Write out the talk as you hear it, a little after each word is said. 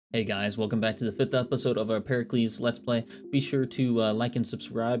Hey guys, welcome back to the 5th episode of our Pericles Let's Play. Be sure to like and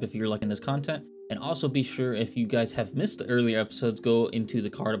subscribe if you're liking this content, and also be sure if you guys have missed the earlier episodes, go into the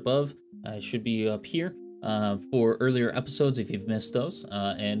card above. It should be up here for earlier episodes if you've missed those,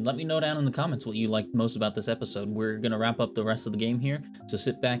 and let me know down in the comments what you liked most about this episode. We're going to wrap up the rest of the game here, so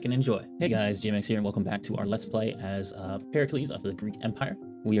sit back and enjoy. Hey guys, GMX here, and welcome back to our Let's Play as Pericles of the Greek Empire.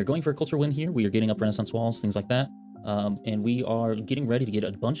 We are going for a culture win here. We are getting up Renaissance walls, things like that. And we are getting ready to get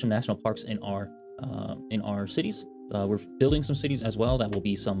a bunch of national parks in our cities. We're building some cities as well. That will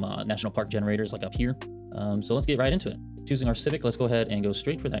be some national park generators like up here. So let's get right into it. Choosing our Civic, let's go ahead and go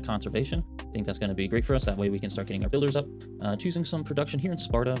straight for that conservation. I think that's going to be great for us. That way we can start getting our builders up. Choosing some production here in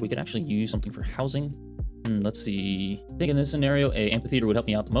Sparta. We could actually use something for housing. Let's see. I think in this scenario, a amphitheater would help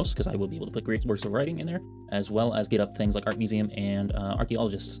me out the most because I will be able to put great works of writing in there, as well as get up things like art museum and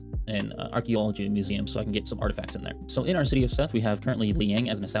archaeologists and archaeology museum, so I can get some artifacts in there. So in our city of Seth, we have currently Liang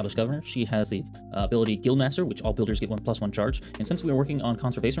as an established governor. She has the ability Guildmaster, which all builders get 1+1 charge. And since we are working on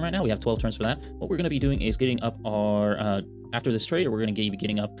conservation right now, we have 12 turns for that. What we're going to be doing is getting up our after this trade, we're going to be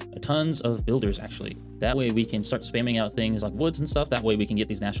getting up tons of builders, actually. That way we can start spamming out things like woods and stuff. That way we can get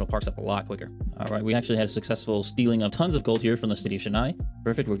these national parks up a lot quicker. All right, we actually had a successful stealing of tons of gold here from the city of Chennai.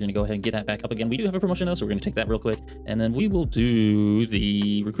 Perfect, we're going to go ahead and get that back up again. We do have a promotion though, so we're going to take that real quick. And then we will do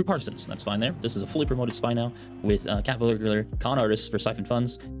the recruit partisans. That's fine there. This is a fully promoted spy now with cat burglar, con artist for siphon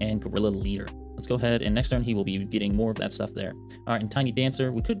funds, and guerrilla leader. Let's go ahead, and next turn he will be getting more of that stuff there. All right, and Tiny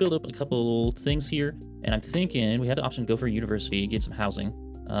Dancer, we could build up a couple things here, and I'm thinking we have the option to go for a university, get some housing.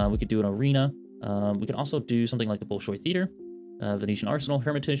 We could do an arena. We could also do something like the Bolshoi Theater, Venetian Arsenal,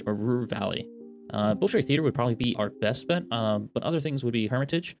 Hermitage, or Ruhr Valley. Bolshoi Theater would probably be our best bet, but other things would be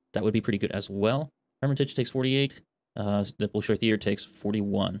Hermitage. That would be pretty good as well. Hermitage takes 48. The Bolshoi Theater takes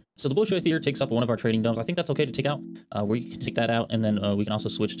 41. So the Bolshoi Theater takes up one of our trading domes. I think that's okay to take out. We can take that out, and then we can also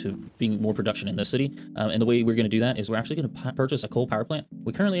switch to being more production in this city. And the way we're going to do that is we're actually going to purchase a coal power plant.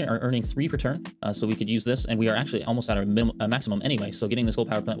 We currently are earning 3 per turn, so we could use this, and we are actually almost at our maximum anyway. So getting this coal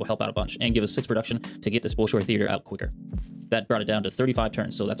power plant will help out a bunch and give us 6 production to get this Bolshoi Theater out quicker. That brought it down to 35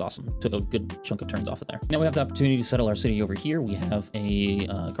 turns, so that's awesome. Took a good chunk of turns off of there. Now we have the opportunity to settle our city over here. We have a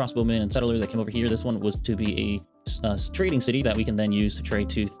crossbowman and settler that came over here. This one was to be a trading city that we can then use to trade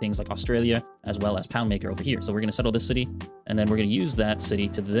to things like Australia, as well as Poundmaker over here. So we're going to settle this city, and then we're going to use that city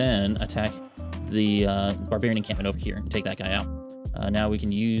to then attack the barbarian encampment over here and take that guy out. Now we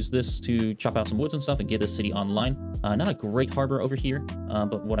can use this to chop out some woods and stuff and get this city online. Not a great harbor over here,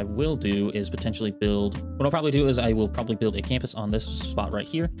 but what I will do is potentially build... What I'll probably do is I will probably build a campus on this spot right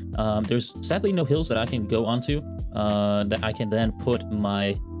here. There's sadly no hills that I can go onto that I can then put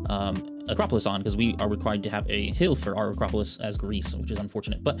my Acropolis on, because we are required to have a hill for our Acropolis as Greece, which is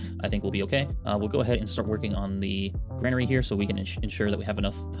unfortunate, but I think we'll be okay. We'll go ahead and start working on the granary here so we can ensure that we have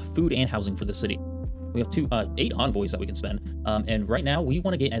enough food and housing for the city. We have 8 envoys that we can spend, and right now we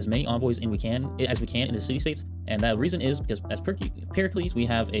want to get as many envoys as we can in the city-states, and the reason is because as Pericles, we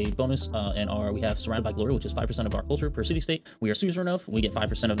have a bonus, we have Surrounded by Glory, which is 5% of our culture per city-state. We are suzerain of, we get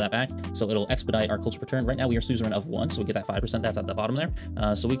 5% of that back, so it'll expedite our culture per turn. Right now we are suzerain of 1, so we get that 5%, that's at the bottom there,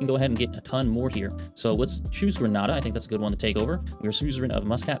 so we can go ahead and get a ton more here. So let's choose Granada. I think that's a good one to take over. We are suzerain of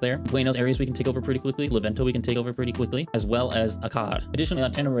Muscat there. Buenos Aires we can take over pretty quickly. Levento we can take over pretty quickly, as well as Akkad. Additionally,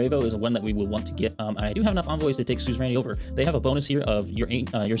 Tenerife is one that we will want to get. I do have enough envoys to take suzerainty over. They have a bonus here of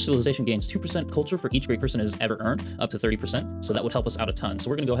your civilization gains 2% culture for each great person has ever earned, up to 30%. So that would help us out a ton. So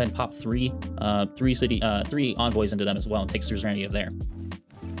we're gonna go ahead and pop three envoys into them as well and take suzerainty of there.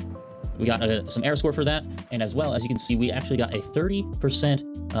 We got some air score for that, and as well as you can see, we actually got a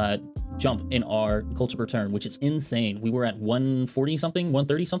 30% jump in our culture per turn, which is insane. We were at 140 something,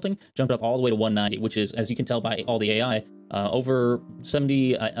 130 something, jumped up all the way to 190, which is, as you can tell by all the AI, over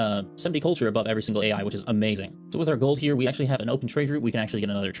 70 culture above every single AI, which is amazing. So with our gold here, we actually have an open trade route. We can actually get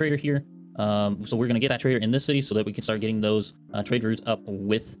another trader here. So we're going to get that trader in this city so that we can start getting those trade routes up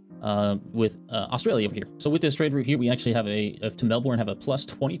with Australia over here. So with this trade route here, we actually have to Melbourne have a plus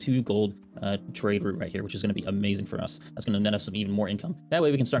 22 gold trade route right here, which is going to be amazing for us. That's going to net us some even more income. That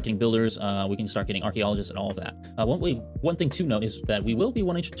way we can start getting builders, we can start getting archaeologists and all of that. One thing to note is that we will be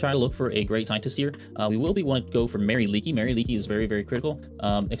wanting to try to look for a great scientist here. We will be wanting to go for Mary Leakey. Mary Leakey is very, very critical,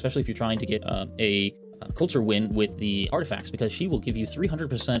 especially if you're trying to get a culture win with the artifacts, because she will give you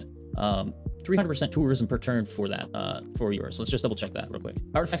 300% tourism per turn for that, for yours. So let's just double check that real quick.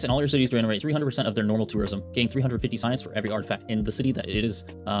 Artifacts in all your cities generate 300% of their normal tourism, gain 350 science for every artifact in the city that it is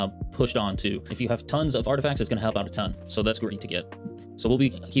pushed on to. If you have tons of artifacts, it's going to help out a ton. So that's great to get. So we'll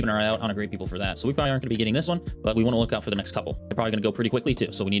be keeping our eye out on a great people for that. So we probably aren't going to be getting this one, but we want to look out for the next couple. They're probably going to go pretty quickly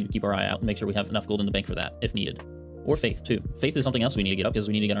too. So we need to keep our eye out and make sure we have enough gold in the bank for that if needed. or faith too. Faith is something else we need to get up because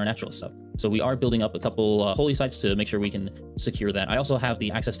we need to get our naturalist stuff. So we are building up a couple holy sites to make sure we can secure that. I also have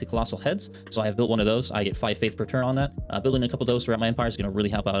the access to colossal heads, so I have built one of those. I get 5 faith per turn on that. Building a couple of those throughout my empire is going to really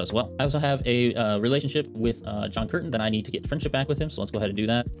help out as well. I also have a relationship with John Curtin that I need to get friendship back with him, so let's go ahead and do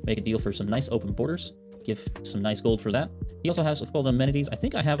that. Make a deal for some nice open borders. Give some nice gold for that. He also has a couple of amenities. I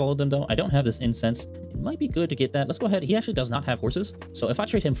think I have all of them though. I don't have this incense. It might be good to get that. Let's go ahead. He actually does not have horses, so if I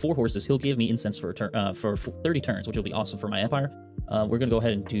trade him 4 horses, he'll give me incense for a turn, for 30 turns, which will be awesome for my empire. We're gonna go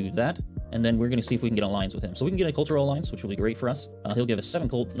ahead and do that, and then we're gonna see if we can get an alliance with him. So we can get a cultural alliance, which will be great for us. He'll give us 7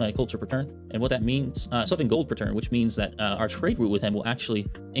 culture per turn, and what that means, 7 gold per turn, which means that our trade route with him will actually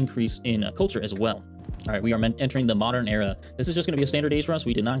increase in culture as well. All right, we are entering the modern era. This is just gonna be a standard age for us.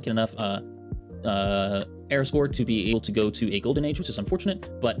 We did not get enough era score to be able to go to a golden age, which is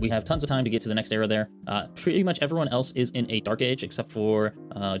unfortunate, but we have tons of time to get to the next era there. Pretty much everyone else is in a dark age except for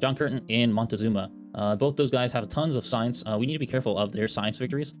John Curtin and Montezuma. Both those guys have tons of science. We need to be careful of their science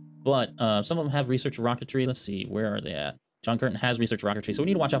victories, but some of them have research rocketry. Let's see, where are they at? John Curtin has research rocketry, so we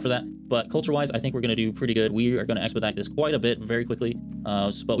need to watch out for that. But culture-wise, I think we're going to do pretty good. We are going to expedite this quite a bit very quickly,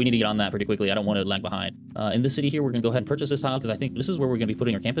 but we need to get on that pretty quickly. I don't want to lag behind. In this city here, we're going to go ahead and purchase this tile, because I think this is where we're going to be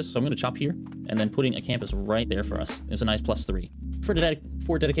putting our campus. So I'm going to chop here, and then putting a campus right there for us. It's a nice +3.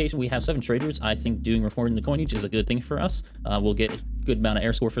 For dedication, we have 7 trade routes. I think doing reforming the coinage is a good thing for us. We'll get a good amount of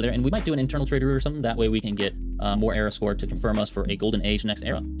era score for there, and we might do an internal trade route or something. That way we can get more era score to confirm us for a golden age next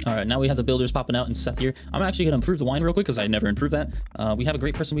era. All right, now we have the builders popping out in Seth here. I'm actually going to improve the wine real quick because I never improved that. We have a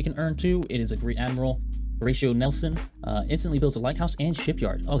great person we can earn too. It is a great admiral. Horatio Nelson instantly builds a lighthouse and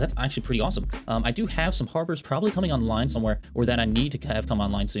shipyard. Oh, that's actually pretty awesome. I do have some harbors probably coming online somewhere, or that I need to have come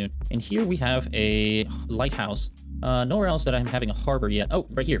online soon. And here we have a lighthouse. Nowhere else that I'm having a harbor yet. Oh,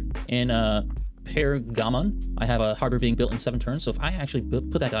 right here in Pergamon, I have a harbor being built in 7 turns. So if I actually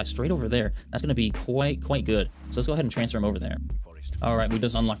put that guy straight over there, that's going to be quite good. So let's go ahead and transfer him over there. All right, we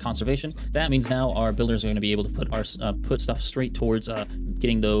just unlocked conservation. That means now our builders are going to be able to put our put stuff straight towards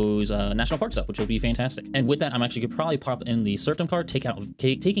getting those national parks up, which will be fantastic. And with that, I'm actually going to probably pop in the serfdom card, taking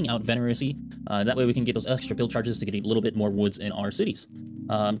out veneracy. That way we can get those extra build charges to get a little bit more woods in our cities.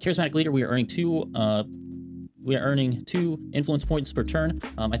 Charismatic leader, we are earning 2 influence points per turn.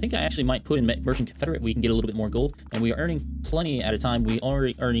 I think I actually might put in Merchant Confederate. We can get a little bit more gold, and we are earning plenty at a time. We are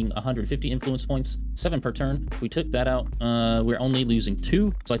earning 150 influence points, 7 per turn. If we took that out, we're only losing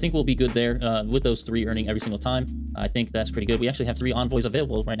 2, so I think we'll be good there with those 3 earning every single time. I think that's pretty good. We actually have 3 envoys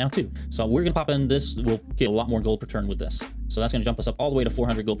available right now too, so we're gonna pop in this. We'll get a lot more gold per turn with this, so that's gonna jump us up all the way to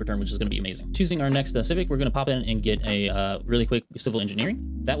 400 gold per turn, which is gonna be amazing. Choosing our next Civic, we're gonna pop in and get a really quick civil engineering.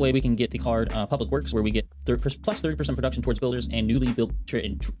 That way we can get the card Public Works, where we get plus 30% production towards builders, and newly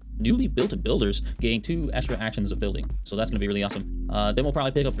built builders getting 2 extra actions of building. So that's gonna be really awesome. Then we'll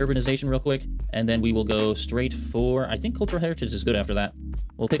probably pick up urbanization real quick, and then we will go straight for, I think cultural heritage is good after that.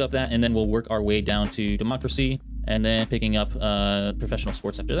 We'll pick up that, and then we'll work our way down to democracy, and then picking up professional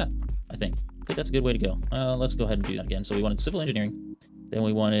sports after that. I think that's a good way to go. Let's go ahead and do that again. So we wanted civil engineering, then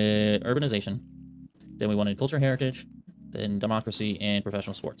we wanted urbanization, then we wanted cultural heritage, then democracy and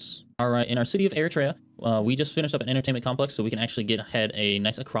professional sports. All right, in our city of Eritrea, we just finished up an entertainment complex, so we can actually get ahead a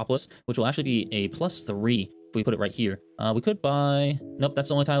nice Acropolis, which will actually be a +3 if we put it right here. We could buy, nope, that's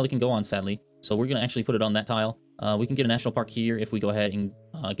the only tile it can go on, sadly. So we're gonna actually put it on that tile. We can get a national park here if we go ahead and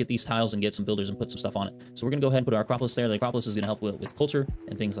get these tiles and get some builders and put some stuff on it. So we're gonna go ahead and put our Acropolis there. The Acropolis is gonna help with culture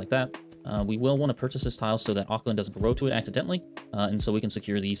and things like that. We will want to purchase this tile so that Auckland doesn't grow to it accidentally, and so we can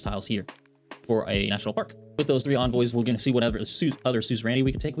secure these tiles here for a national park. With those 3 envoys, we're going to see whatever other suzerainty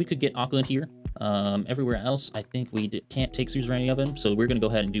we could take. We could get Auckland here. Everywhere else, I think we can't take suzerainty of them, so we're going to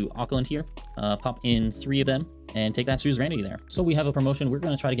go ahead and do Auckland here. Pop in 3 of them and take that suzerainty there. So we have a promotion. We're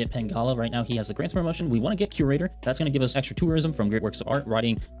going to try to get Pengala. Right now he has the grants promotion. We want to get Curator. That's going to give us extra tourism from great works of art,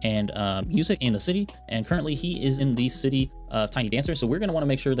 writing, and music in the city. And currently he is in the city of Tiny Dancer, so we're going to want to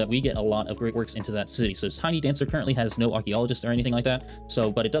make sure that we get a lot of great works into that city. So Tiny Dancer currently has no archaeologist or anything like that,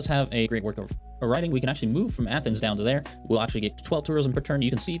 but it does have a great work of writing. We can actually move from Athens down to there. We'll actually get 12 tourism per turn. You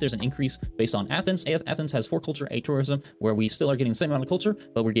can see there's an increase based on Athens. Athens has 4 culture, 8 tourism, where we still are getting the same amount of culture,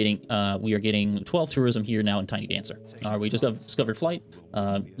 but we are getting 12 tourism here now in Tiny Dancer. We just discovered flight,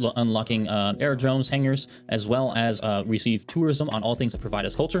 unlocking aerodromes, hangars, as well as receive tourism on all things that provide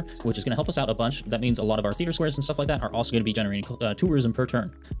us culture, which is going to help us out a bunch. That means a lot of our theater squares and stuff like that are also going to be generating tourism per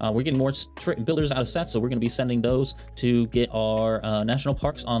turn. We're getting more builders out of sets, so we're going to be sending those to get our national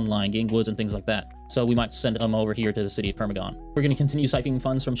parks online, getting woods and things like that. so we might send them over here to the city of Permagon. We're going to continue siphoning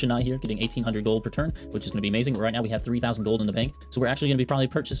funds from Chennai here, getting 1,800 gold per turn, which is going to be amazing. Right now we have 3,000 gold in the bank, so we're actually going to be probably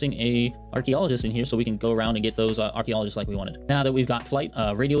purchasing a archaeologist in here so we can go around and get those archaeologists like we wanted. Now that we've got flight,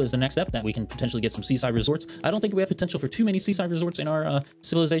 radio is the next step, that we can potentially get some seaside resorts. I don't think we have potential for too many seaside resorts in our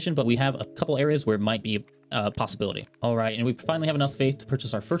civilization, but we have a couple areas where it might be a possibility. All right, and we finally have enough faith to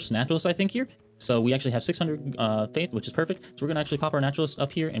purchase our first naturalist, I think, here. So we actually have 600 faith, which is perfect. So we're going to actually pop our naturalist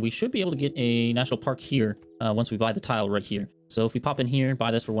up here, and we should be able to get a national park here once we buy the tile right here. So if we pop in here, buy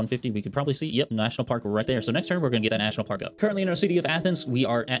this for 150, we could probably see, yep, national park right there. So next turn, we're going to get that national park up. Currently in our city of Athens, we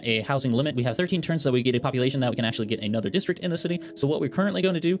are at a housing limit. We have 13 turns, so we get a population that we can actually get another district in the city. So what we're currently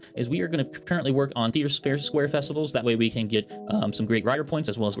going to do is we are going to currently work on theater fair square festivals. That way we can get some great rider points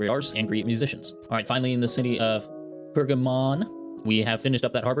as well as great artists and great musicians. All right, finally in the city of Pergamon, we have finished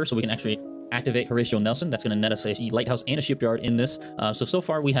up that harbor, so we can actually activate Horatio Nelson. That's going to net us a lighthouse and a shipyard in this. So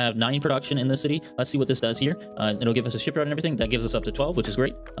far we have 9 production in the city. Let's see what this does here. It'll give us a shipyard and everything. That gives us up to 12, which is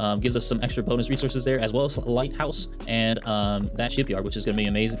great. Gives us some extra bonus resources there, as well as a lighthouse and that shipyard, which is going to be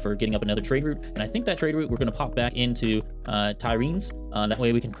amazing for getting up another trade route. And I think that trade route we're going to pop back into Tyrene's. That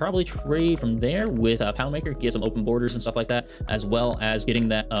way we can probably trade from there with Poundmaker, get some open borders and stuff like that, as well as getting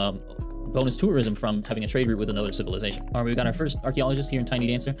that bonus tourism from having a trade route with another civilization. All right, we've got our first archaeologist here in Tiny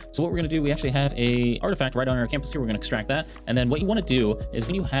Dancer. So what we're going to do, we actually have a artifact right on our campus here. We're going to extract that. And then what you want to do is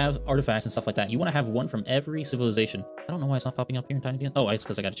when you have artifacts and stuff like that, you want to have one from every civilization. I don't know why it's not popping up here in Tiny Dancer. Oh, it's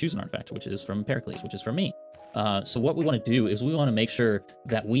because I got to choose an artifact, which is from Pericles, which is from me. So what we want to do is we want to make sure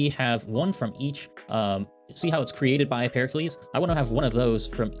that we have one from each see how it's created by Pericles? I want to have one of those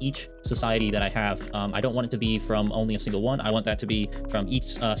from each society that I have. I don't want it to be from only a single one. I want that to be from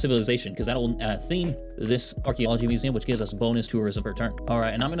each civilization, because that'll theme this archaeology museum, which gives us bonus tourism per turn. All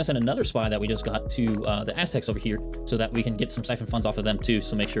right, and I'm going to send another spy that we just got to the Aztecs over here so that we can get some siphon funds off of them too.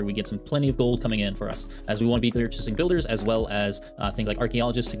 So make sure we get some plenty of gold coming in for us, as we want to be purchasing builders as well as things like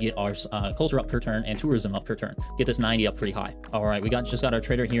archaeologists to get our culture up per turn and tourism up per turn. Get this 90 up pretty high. All right, we just got our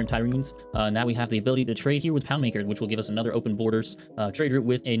trader here in Tyrene's. Now we have the ability to trade here with Poundmaker, which will give us another open borders trade route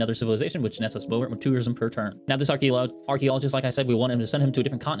with another civilization, which nets us more tourism per turn. Now this archaeologist, like I said, we want him to send him to a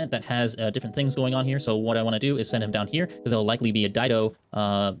different continent that has different things going on here. So what I want to do is send him down here, because it'll likely be a Dido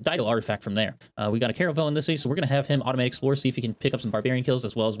artifact from there. We got a Caravel in this city, so we're going to have him automatic explore, see if he can pick up some barbarian kills,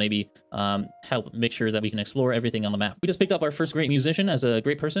 as well as maybe help make sure that we can explore everything on the map. We just picked up our first great musician as a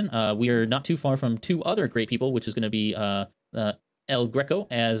great person. We are not too far from two other great people, which is going to be El Greco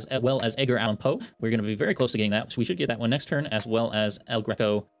as well as Edgar Allan Poe. We're going to be very close to getting that, so we should get that one next turn, as well as El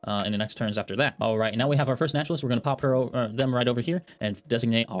Greco in the next turns after that. All right, now we have our first naturalist. We're going to pop them right over here and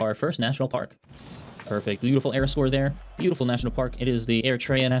designate our first national park. Perfect. Beautiful air score there. Beautiful national park. It is the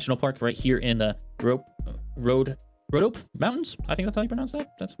Eritrea National Park right here in the Rhodope Mountains. I think that's how you pronounce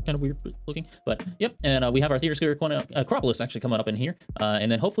that. That's kind of weird looking, but yep. And we have our theater square Acropolis actually coming up in here. And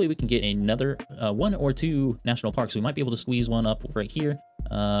then hopefully we can get another 1 or 2 national parks. We might be able to squeeze one up right here.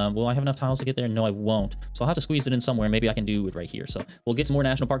 Will I have enough tiles to get there? No, I won't. So I'll have to squeeze it in somewhere. Maybe I can do it right here. So we'll get some more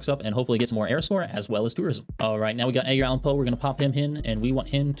national parks up and hopefully get some more air score as well as tourism. All right, now we got Edgar Allan Poe. We're going to pop him in, and we want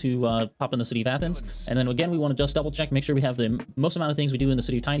him to pop in the city of Athens. And then again, we want to just double check, make sure we have the most amount of things we do in the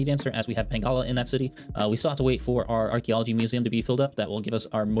city of Tiny Dancer, as we have Bengala in that city. We still have to wait for our archaeology museum to be filled up. That will give us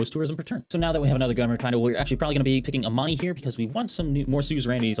our most tourism per turn. So now that we have another governor title, we're actually probably going to be picking Amani here, because we want some more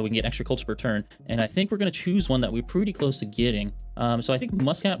suzerainty so we can get extra culture per turn. And I think we're going to choose one that we're pretty close to getting. So I think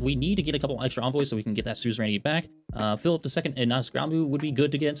Muscat, we need to get a couple extra envoys so we can get that suzerainty back. Philip II and Nasgramu would be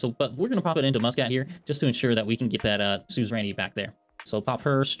good to get, but we're going to pop it into Muscat here just to ensure that we can get that suzerainty back there. So pop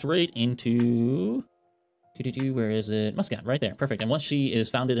her straight into... where is it? Muscat, right there. Perfect. And once she is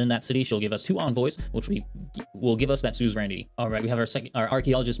founded in that city, she'll give us 2 envoys, which will give us that suzerainty. All right, we have our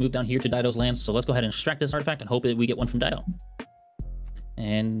archaeologist move down here to Dido's lands, so let's go ahead and extract this artifact and hope that we get one from Dido.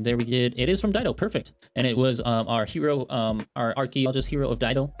 And there we get, it is from Dido, perfect. And it was our hero, our archaeologist hero of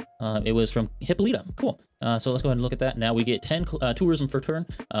Dido. It was from Hippolyta, cool. So let's go ahead and look at that. Now we get 10 tourism per turn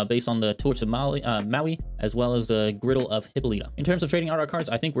based on the Torch of Maui, as well as the Griddle of Hippolyta. In terms of trading out our cards,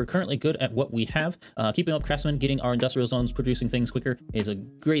 I think we're currently good at what we have. Keeping up craftsmen, getting our industrial zones producing things quicker is a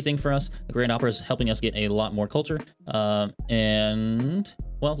great thing for us. The Grand Opera is helping us get a lot more culture. And,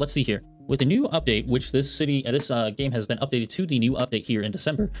 well, let's see here. With the new update, which this game has been updated to the new update here in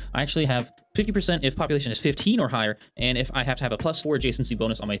December, I actually have 50% if population is 15 or higher, and if I have to have a +4 adjacency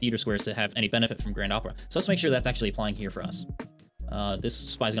bonus on my theater squares to have any benefit from Grand Opera. So let's make sure that's actually applying here for us. This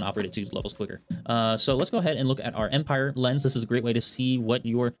spy is going to operate at 2 levels quicker. So let's go ahead and look at our Empire lens. This is a great way to see what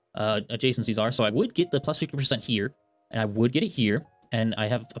your adjacencies are. So I would get the +50% here, and I would get it here. And I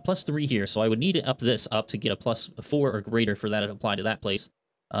have a +3 here, so I would need to up this up to get a +4 or greater for that to apply to that place.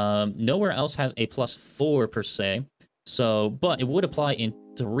 Nowhere else has a +4 per se. So, but it would apply in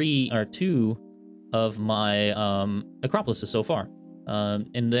 3 or 2 of my Acropolises so far.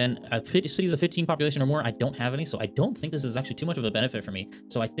 And then cities of 15 population or more, I don't have any, so I don't think this is actually too much of a benefit for me.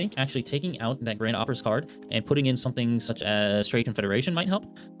 So I think actually taking out that Grand Opera's card and putting in something such as Trade Confederation might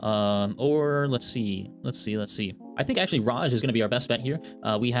help. Or let's see. I think actually Raj is going to be our best bet here.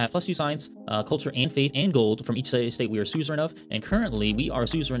 We have +2 science, culture, and faith, and gold from each state we are suzerain of. And currently, we are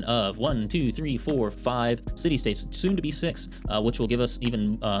suzerain of 1, 2, 3, 4, 5 city-states, soon to be 6, which will give us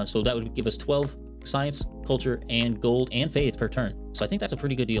even, so that would give us 12 science, culture, and gold, and faith per turn. So I think that's a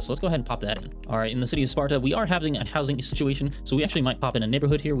pretty good deal. So let's go ahead and pop that in. All right, in the city of Sparta, we are having a housing situation, so we actually might pop in a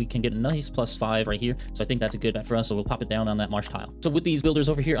neighborhood here. We can get a nice +5 right here. So I think that's a good bet for us. So we'll pop it down on that marsh tile. So with these builders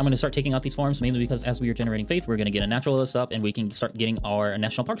over here, I'm going to start taking out these farms, mainly because as we are generating faith, we're going to get a naturalist up, and we can start getting our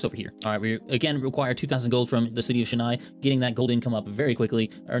national parks over here. All right, we again require 2,000 gold from the city of Chennai, getting that gold income up very quickly,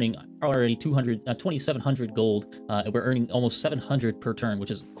 earning already 2,700 gold. We're earning almost 700 per turn,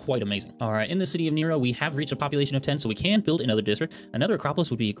 which is quite amazing. All right, in the city of Nero, we have reached a population of 10, so we can build another district. Another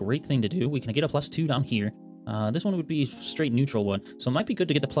Acropolis would be a great thing to do. We can get a +2 down here. This one would be straight neutral one, so it might be good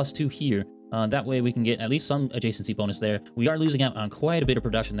to get the +2 here. That way we can get at least some adjacency bonus there. We are losing out on quite a bit of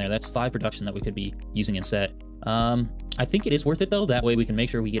production there. That's 5 production that we could be using instead. I think it is worth it though. That way we can make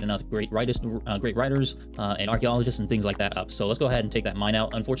sure we get enough great writers and archaeologists and things like that up. So let's go ahead and take that mine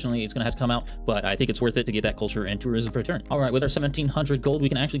out. Unfortunately, it's going to have to come out, but I think it's worth it to get that culture and tourism per turn. All right, with our 1,700 gold, we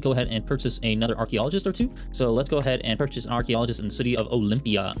can actually go ahead and purchase another archaeologist or 2. So let's go ahead and purchase an archaeologist in the city of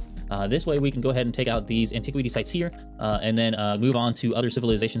Olympia. This way we can go ahead and take out these antiquity sites here, and then move on to other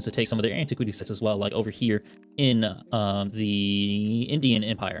civilizations to take some of their antiquity sites as well, like over here in the Indian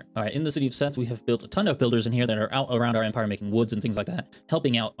Empire. All right, in the city of Seth, we have built a ton of builders in here that are out around our empire making woods and things like that,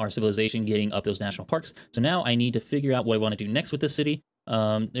 helping out our civilization, getting up those national parks. So now I need to figure out what I want to do next with this city.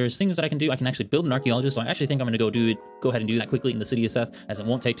 There's things that I can do. I can actually build an archaeologist, so I actually think I'm going to go ahead and do that quickly in the city of Seth, as it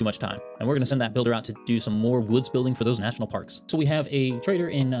won't take too much time. And we're going to send that builder out to do some more woods building for those national parks. So we have a trader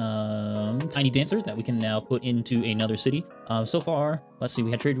in Tiny Dancer that we can now put into another city. So far, let's see,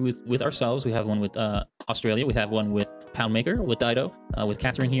 we had traded with ourselves. We have one with Australia. We have one with Poundmaker, with Dido, with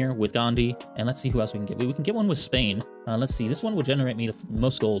Catherine here, with Gandhi, and let's see who else we can get. We can get one with Spain. Let's see, this one will generate me the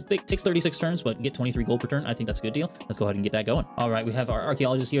most gold. It takes 36 turns, but get 23 gold per turn. I think that's a good deal. Let's go ahead and get that going. All right, we have our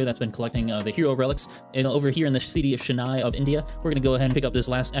archaeologist here that's been collecting the hero relics. And over here in the city of Chennai of India, we're going to go ahead and pick up this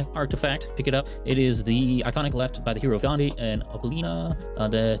last artifact. Pick it up. It is the iconic left by the hero of Gandhi and Opalina,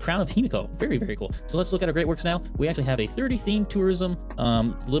 the crown of Himiko. Very, very cool. So let's look at our great works now. We actually have a 30-themed tourism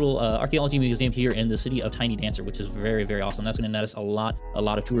little archaeology museum here in the city of Tiny Dancer, which is very, very awesome. That's going to net us a lot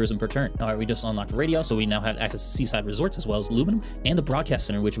of tourism per turn. All right, we just unlocked radio, so we now have access to seaside resorts as well as aluminum and the broadcast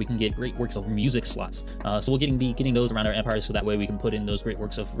center, which we can get great works of music slots. So we'll be getting those around our empire, so that way we can put in those great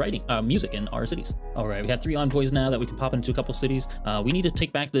works of writing, music in our cities. All right, we have 3 envoys now that we can pop into a couple cities. We need to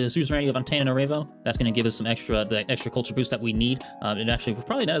take back the suzerainty of Antananarivo. That's going to give us some extra culture boost that we need. It actually will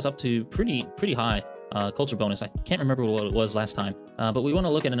probably net us up to pretty high culture bonus. I can't remember what it was last time, but we want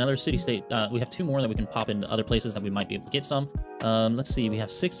to look at another city-state. We have 2 more that we can pop into other places that we might be able to get some. Let's see, we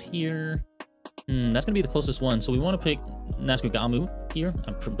have 6 here. That's going to be the closest one, so we want to pick Nazgugamu here.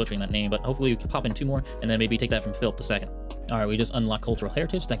 I'm butchering that name, but hopefully we can pop in 2 more, and then maybe take that from Philip II. All right, we just unlocked cultural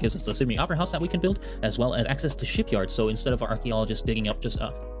heritage. That gives us the Sydney Opera House that we can build, as well as access to shipyards. So instead of our archaeologists digging up just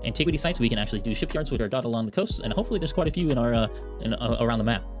antiquity sites, we can actually do shipyards, which are dotted along the coast, and hopefully there's quite a few in our around the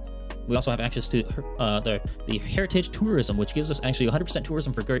map. We also have access to the heritage tourism, which gives us actually 100%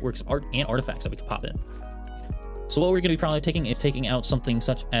 tourism for great works, art, and artifacts that we can pop in. So what we're going to be probably taking out something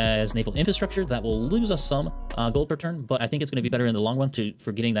such as naval infrastructure. That will lose us some gold per turn, but I think it's going to be better in the long run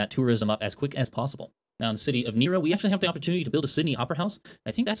for getting that tourism up as quick as possible. Now in the city of Nero, we actually have the opportunity to build a Sydney Opera House.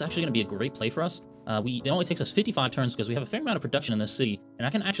 I think that's actually going to be a great play for us. It only takes us 55 turns because we have a fair amount of production in this city, and I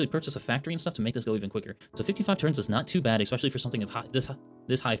can actually purchase a factory and stuff to make this go even quicker. So 55 turns is not too bad, especially for something of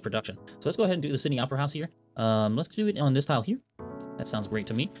this high of production. So let's go ahead and do the Sydney Opera House here. Let's do it on this tile here. That sounds great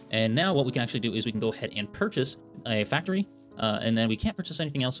to me. And now what we can actually do is we can go ahead and purchase a factory, and then we can't purchase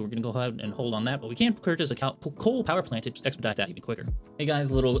anything else, so we're going to go ahead and hold on that, but we can purchase a coal power plant to expedite that even quicker. Hey guys,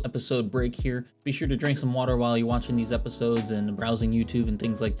 a little episode break here. Be sure to drink some water while you're watching these episodes and browsing YouTube and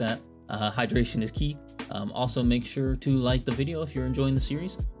things like that. Hydration is key. Also, make sure to like the video if you're enjoying the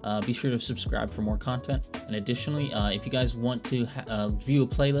series. Be sure to subscribe for more content. And additionally, if you guys want to view a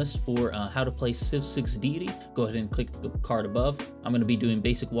playlist for how to play Civ 6 Deity, go ahead and click the card above. I'm going to be doing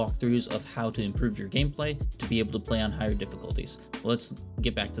basic walkthroughs of how to improve your gameplay to be able to play on higher difficulties. Let's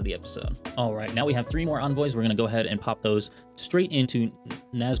get back to the episode. All right, now we have 3 more envoys. We're going to go ahead and pop those straight into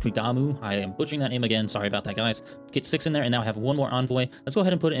Nazgûl. I am butchering that name again. Sorry about that, guys. Get 6 in there, and now I have 1 more envoy. Let's go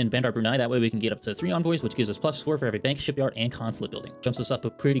ahead and put it in Bandar Brunei. That way we can get up to 3 envoys, which gives us +4 for every bank, shipyard, and consulate building. Jumps us up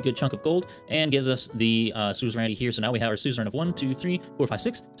a pretty good chunk of gold and gives us the suzerainty here. So now we have our suzerain of 1, 2, 3, 4, 5,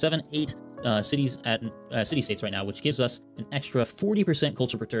 6, 7, 8 cities at city-states right now, which gives us an extra 40%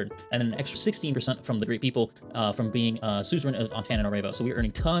 culture return and an extra 16% from the great people from being suzerain of Antananarivo. So we're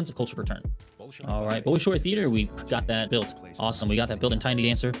earning tons of culture return. All right, Bolshoi Theater, we got that built. Awesome, we got that built in Tiny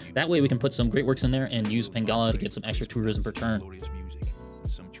Dancer. That way we can put some great works in there and use Bengala to get some extra tourism per turn.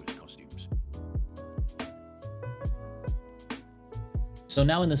 So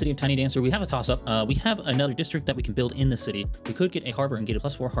now in the city of Tiny Dancer, we have a toss-up. We have another district that we can build in the city. We could get a harbor and get a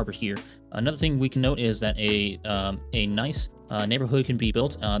 +4 harbor here. Another thing we can note is that a nice neighborhood can be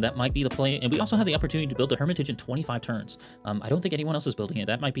built. That might be the play. And we also have the opportunity to build the Hermitage in 25 turns. I don't think anyone else is building it.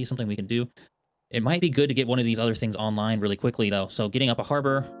 That might be something we can do. It might be good to get one of these other things online really quickly, though. So getting up a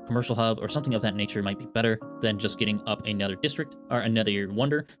harbor, commercial hub, or something of that nature might be better than just getting up another district or another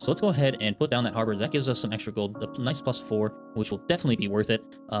wonder. So let's go ahead and put down that harbor. That gives us some extra gold, a nice +4, which will definitely be worth it.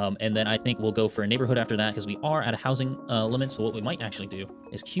 And then I think we'll go for a neighborhood after that because we are at a housing limit. So what we might actually do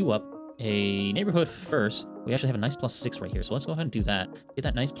is queue up a neighborhood first. We actually have a nice +6 right here, so let's go ahead and do that. Get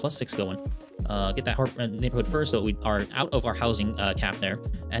that nice +6 going. Get that neighborhood first so we are out of our housing cap there,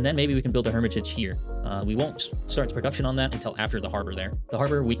 and then maybe we can build a hermitage here. We won't start the production on that until after the harbor there. The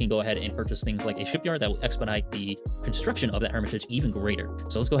harbor, we can go ahead and purchase things like a shipyard that will expedite the construction of that hermitage even greater.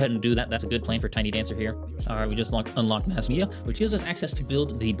 So let's go ahead and do that. That's a good plan for Tiny Dancer here. All right, we just unlocked mass media, which gives us access to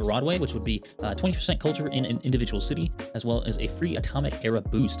build the Broadway, which would be 20% culture in an individual city, as well as a free atomic era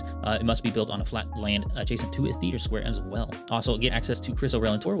boost. It must be built on a flat land adjacent to a theater square as well. Also get access to Chryso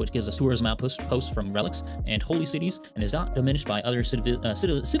Relentor, which gives us tourism outposts from relics and holy cities, and is not diminished by other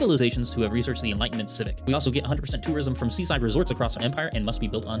civilizations who have researched the Enlightenment Civic. We also get 100% tourism from seaside resorts across our empire and must be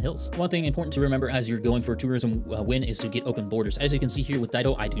built on hills. One thing important to remember as you're going for a tourism win is to get open borders. As you can see here with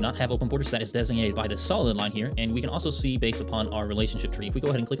Deity, I do not have open borders. That is designated by the solid line here, and we can also see based upon our relationship tree. If we go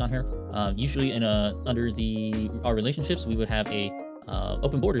ahead and click on here, usually in under our relationships, we would have a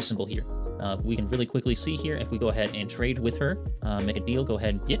open borders symbol here. We can really quickly see here if we go ahead and trade with her, make a deal, go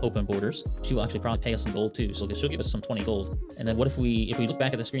ahead and get open borders. She will actually probably pay us some gold too, so she'll give us some 20 gold. And then what if we look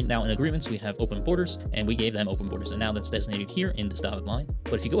back at the screen now in agreements, we have open borders, and we gave them open borders, and now that's designated here in this dotted line.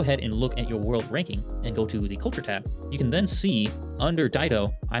 But if you go ahead and look at your world ranking and go to the culture tab, you can then see under Deity,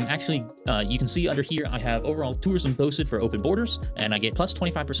 I'm actually, you can see under here, I have overall tourism boosted for open borders, and I get plus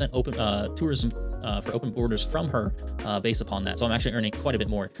 25% open tourism for open borders from her based upon that. So I'm actually earning quite a bit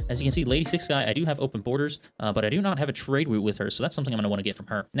more. As you can see, Lady Six Guy, I do have open borders, but I do not have a trade route with her, so that's something I'm going to want to get from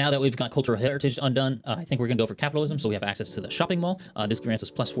her. Now that we've got cultural heritage undone, I think we're going to go for capitalism, so we have access to the shopping mall. This grants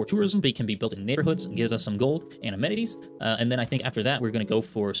us +4 tourism, but it can be built in neighborhoods, gives us some gold and amenities, and then I think after that, we're going to go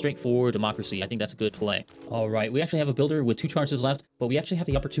for straightforward democracy. I think that's a good play. All right, we actually have a builder with 2 charges left, but we actually have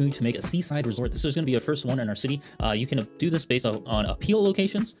the opportunity to make a seaside resort. This is going to be our first one in our city. You can do this based on appeal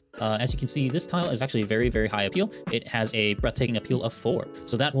locations. As you can see, this tile is actually very, very high appeal. It has a breathtaking appeal of 4.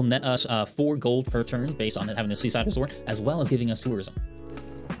 So that will net us 4 gold per turn based on it having a seaside resort, as well as giving us tourism.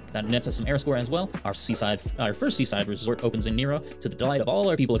 That nets us some air score as well. Our first seaside resort opens in Nero to the delight of all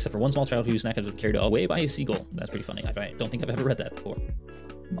our people except for one small child whose neck has been carried away by a seagull. That's pretty funny. I don't think I've ever read that before.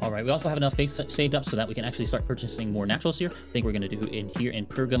 All right, we also have enough face saved up so that we can actually start purchasing more naturals here. I think we're going to do in here in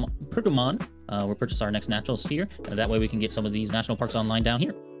Pergamon. We'll purchase our next naturals here, and that way we can get some of these national parks online down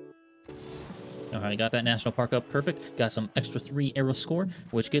here. All right, got that national park up, perfect. Got some extra 3 era score,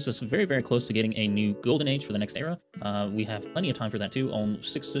 which gets us very, very close to getting a new golden age for the next era. We have plenty of time for that too, on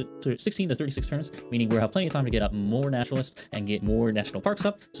 16 to 36 turns, meaning we'll have plenty of time to get up more naturalists and get more national parks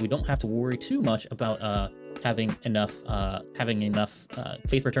up, so we don't have to worry too much about having enough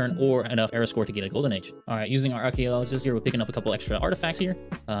faith return or enough era score to get a golden age. All right, using our archaeologists here, we're picking up a couple extra artifacts here.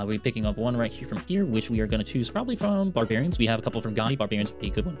 We're picking up one right here from here, which we are going to choose probably from barbarians. We have a couple from Gandhi. Barbarians would be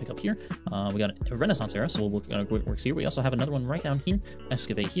a good one to pick up here. We got a Renaissance era, so we'll works here. We also have another one right down here.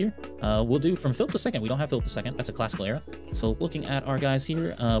 Excavate here. We'll do from Philip II. We don't have Philip II. That's a classical era. So looking at our guys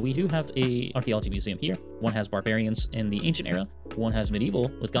here, we do have a archaeology museum here. One has barbarians in the ancient era. One has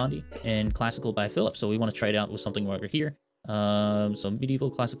medieval with Gandhi and classical by Philip. So we want to trade out with something over here. So medieval,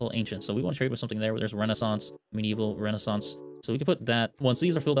 classical, ancient. So we want to trade with something there where there's Renaissance, medieval, Renaissance, So we can put that, once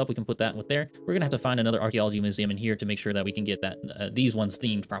these are filled up, we can put that with there. We're gonna have to find another archaeology museum in here to make sure that we can get that these ones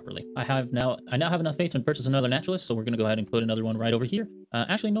themed properly. I now have enough faith to purchase another naturalist, so we're gonna go ahead and put another one right over here.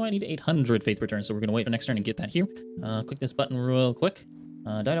 Actually, no, I need 800 faith returns, so we're gonna wait for next turn and get that here. Click this button real quick.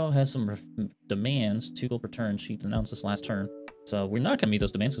 Dido has some demands, 2 gold per turn. She announced this last turn. So we're not going to meet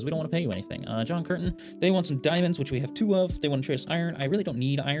those demands because we don't want to pay you anything. John Curtin, they want some diamonds, which we have 2 of. They want to trade us iron. I really don't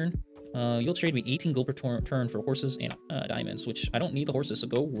need iron. You'll trade me 18 gold per turn for horses and diamonds, which I don't need the horses, so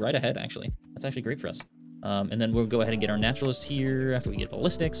go right ahead, actually. That's actually great for us. And then we'll go ahead and get our naturalist here after we get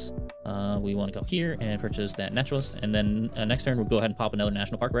ballistics. We want to go here and purchase that naturalist. And then next turn, we'll go ahead and pop another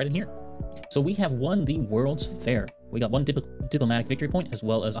national park right in here. So we have won the World's Fair. We got 1 diplomatic victory point, as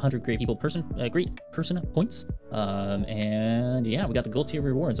well as 100 great person points. And yeah, we got the gold tier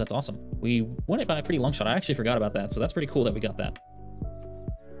rewards. That's awesome. We won it by a pretty long shot. I actually forgot about that, so that's pretty cool that we got that.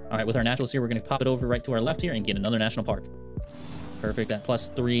 All right, with our naturalist here, we're going to pop it over right to our left here and get another national park. Perfect. That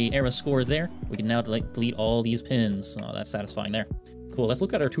 +3 era score there. We can now delete all these pins. Oh, that's satisfying there. Cool, let's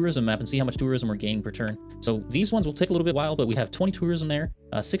look at our tourism map and see how much tourism we're gaining per turn. So these ones will take a little bit while, but we have 20 tourism there,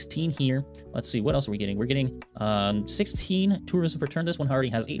 16 here. Let's see, what else are we getting? We're getting 16 tourism per turn. This one already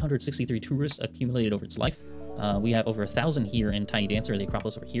has 863 tourists accumulated over its life. We have over 1,000 here in Tiny Dancer, the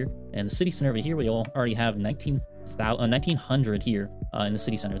Acropolis over here. And the city center over here, we already have 1,900 here in the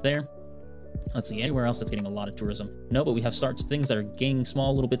city center there. Let's see, anywhere else that's getting a lot of tourism? No, but we have things that are gaining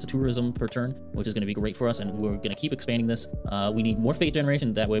small little bits of tourism per turn, which is going to be great for us, and we're going to keep expanding this. We need more faith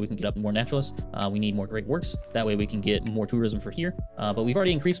generation, that way we can get up more naturalists. We need more great works, that way we can get more tourism for here. But we've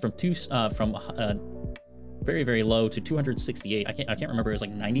already increased from very, very low to 268. I can't remember, it was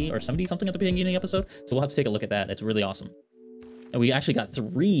like 90 or 70 something at the beginning of the episode, so we'll have to take a look at that. It's really awesome. And we actually got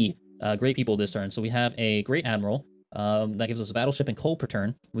 3 great people this turn. So we have a great admiral. That gives us a battleship and coal per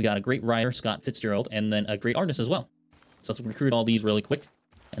turn. We got a great rider, Scott Fitzgerald, and then a great artist as well. So let's recruit all these really quick,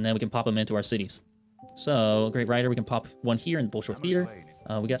 and then we can pop them into our cities. So, great rider, we can pop one here in the Bolshoi Theater.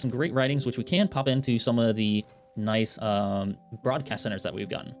 We got some great writings, which we can pop into some of the nice broadcast centers that we've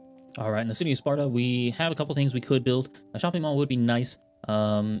gotten. All right, in the city of Sparta, we have a couple things we could build. A shopping mall would be nice.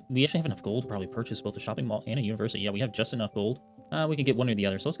 We actually have enough gold to probably purchase both a shopping mall and a university. Yeah, we have just enough gold. We can get one or the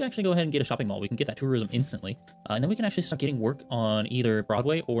other. So let's actually go ahead and get a shopping mall. We can get that tourism instantly. And then we can actually start getting work on either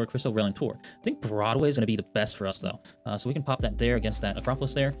Broadway or Crystal Railing Tour. I think Broadway is going to be the best for us, though. So we can pop that there against that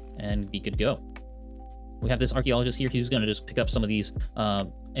Acropolis there and be good to go. We have this archaeologist here who's going to just pick up some of these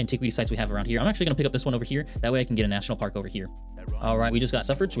antiquity sites we have around here. I'm actually going to pick up this one over here. That way I can get a national park over here. All right, we just got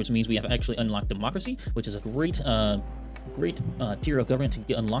suffrage, which means we have actually unlocked democracy, which is a great tier of government to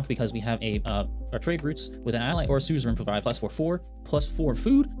get unlocked because we have our trade routes with an ally or a suzerain provide +4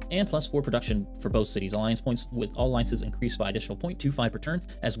 food and +4 production for both cities. Alliance points with all alliances increased by additional 0.25 per turn,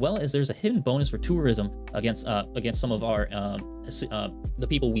 as well as there's a hidden bonus for tourism against some of our the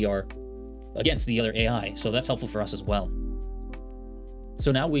people we are against, the other AI. So that's helpful for us as well.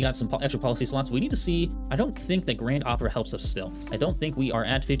 So now we got some extra policy slots. We need to see, I don't think that Grand Opera helps us still. I don't think we are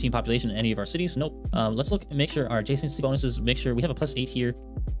at 15 population in any of our cities. Nope. Let's look and make sure our adjacency bonuses, make sure we have a +8 here,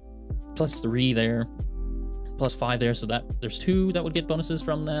 +3 there, +5 there. So that there's 2 that would get bonuses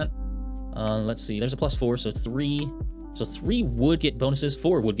from that. Let's see, there's a +4, so 3. So 3 would get bonuses,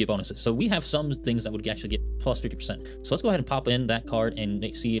 4 would get bonuses. So we have some things that would actually get +50%. So let's go ahead and pop in that card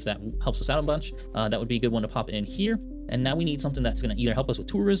and see if that helps us out a bunch. That would be a good one to pop in here. And now we need something that's going to either help us with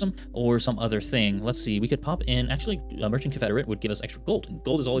tourism or some other thing. Let's see, we could pop in, actually, a Merchant Confederate would give us extra gold. And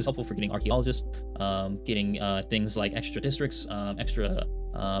gold is always helpful for getting archaeologists, getting things like extra districts, extra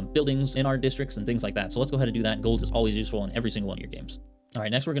buildings in our districts, and things like that. So let's go ahead and do that. Gold is always useful in every single one of your games. All right,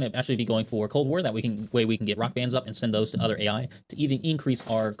 next we're going to actually be going for Cold War. That way we can get rock bands up and send those to other AI to even increase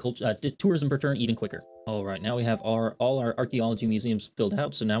our tourism per turn even quicker. All right, now we have all our archaeology museums filled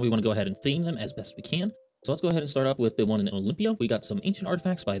out. So now we want to go ahead and theme them as best we can. So let's go ahead and start up with the one in Olympia. We got some ancient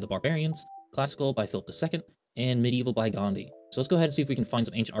artifacts by the Barbarians, classical by Philip II, and medieval by Gandhi. So let's go ahead and see if we can find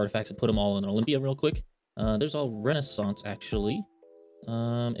some ancient artifacts and put them all in Olympia real quick. There's all Renaissance, actually.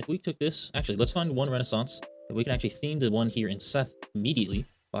 If we took this, actually, let's find one Renaissance. We can actually theme the one here in Seth immediately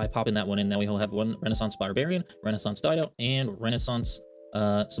by popping that one in. Now we will have one Renaissance Barbarian, Renaissance Dido, and Renaissance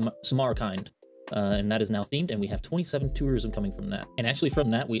Samarkand. And that is now themed, and we have 27 tourism coming from that. And actually from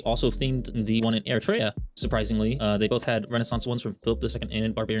that, we also themed the one in Eritrea, surprisingly. They both had Renaissance ones from Philip II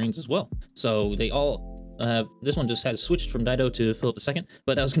and Barbarians as well. So they all have, this one just has switched from Dido to Philip II,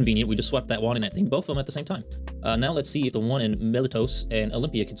 but that was convenient. We just swept that one and I themed both of them at the same time. Now let's see if the one in Miletos and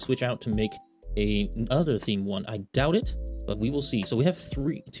Olympia can switch out to make another theme one. I doubt it, but we will see. So we have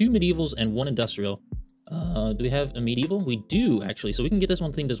two medievals and one industrial. Do we have a medieval? We do, actually. So we can get this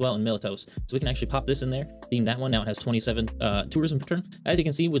one themed as well in Militos. So we can actually pop this in there, theme that one. Now it has 27 tourism per turn. As you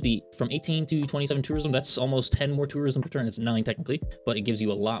can see, with the from 18 to 27 tourism, that's almost 10 more tourism per turn. It's 9 technically, but it gives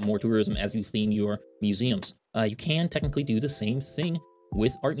you a lot more tourism as you theme your museums. You can technically do the same thing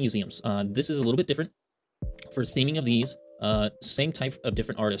with art museums. This is a little bit different. For theming of these, same type of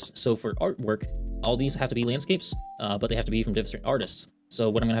different artists. So for artwork, all these have to be landscapes, but they have to be from different artists. So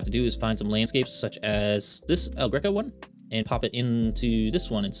what I'm gonna have to do is find some landscapes such as this El Greco one and pop it into this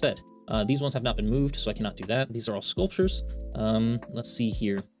one instead. These ones have not been moved, so I cannot do that. These are all sculptures. Let's see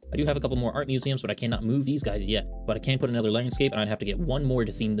here. I do have a couple more art museums, but I cannot move these guys yet. But I can put another landscape, and I'd have to get one more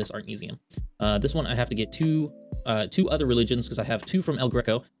to theme this art museum. This one I'd have to get two other religions, because I have 2 from El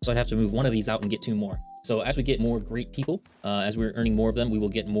Greco, so I'd have to move one of these out and get 2 more. So as we get more great people, as we're earning more of them, we will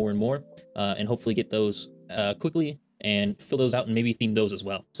get more and more, and hopefully get those quickly and fill those out and maybe theme those as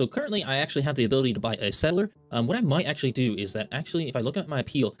well. So currently I actually have the ability to buy a settler. What I might actually do is that actually, if I look at my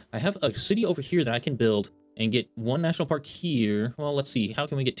appeal, I have a city over here that I can build and get 1 national park here. Well, let's see, how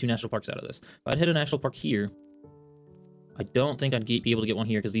can we get 2 national parks out of this? If I'd hit a national park here, I don't think I'd be able to get one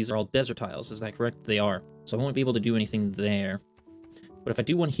here because these are all desert tiles. Is that correct? They are. So I won't be able to do anything there. But if I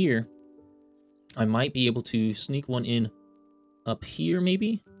do one here, I might be able to sneak one in up here,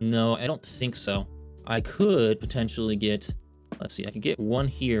 maybe? No, I don't think so. I could potentially get, let's see, I could get one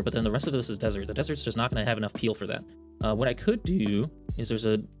here, but then the rest of this is desert. The desert's just not going to have enough peel for that. What I could do is there's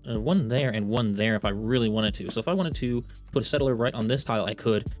a one there and one there if I really wanted to. So if I wanted to put a settler right on this tile, I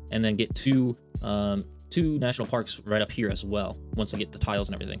could, and then get two national parks right up here as well, once I get the tiles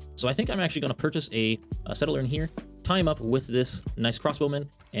and everything. So I think I'm actually going to purchase a settler in here, tie him up with this nice crossbowman,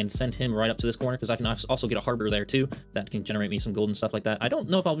 and send him right up to this corner, because I can also get a harbor there too. That can generate me some gold and stuff like that. I don't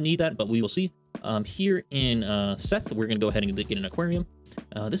know if I'll need that, but we will see. Here in Seth, we're going to go ahead and get an aquarium.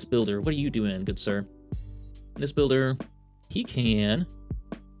 This builder, what are you doing, good sir? This builder, he can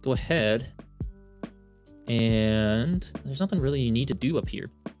go ahead, and there's nothing really you need to do up here.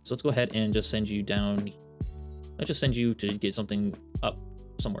 So let's go ahead and just send you down. Let's just send you to get something up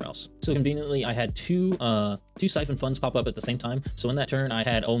somewhere else. So conveniently, I had two siphon funds pop up at the same time. So in that turn, I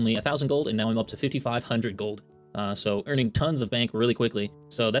had only 1,000 gold, and now I'm up to 5,500 gold. So earning tons of bank really quickly.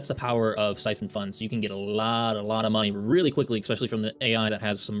 So that's the power of siphon funds. You can get a lot of money really quickly, especially from the AI that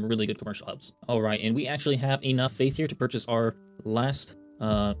has some really good commercial hubs. All right, and we actually have enough faith here to purchase our last,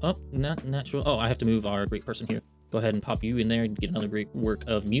 not natural. Oh, I have to move our great person here. Go ahead and pop you in there and get another great work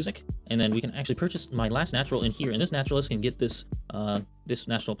of music. And then we can actually purchase my last natural in here. And this naturalist can get this this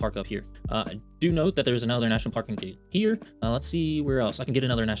national park up here. Do note that there's another national park I can get here. Let's see where else. I can get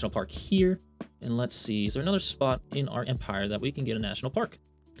another national park here. And let's see, is there another spot in our empire that we can get a national park?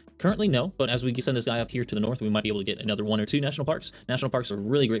 Currently, no, but as we send this guy up here to the north, we might be able to get another 1 or 2 national parks. National parks are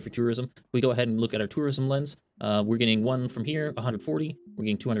really great for tourism. If we go ahead and look at our tourism lens, we're getting 1 from here, 140. We're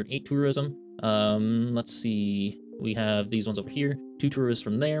getting 208 tourism. Let's see, we have these ones over here, 2 tourists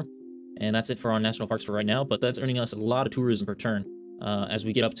from there, and that's it for our national parks for right now, but that's earning us a lot of tourism per turn, as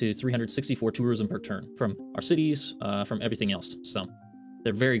we get up to 364 tourism per turn from our cities, from everything else. So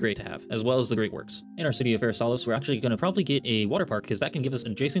they're very great to have, as well as the great works. In our city of Pericles, we're actually going to probably get a water park, because that can give us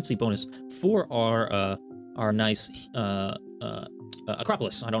an adjacency bonus for our nice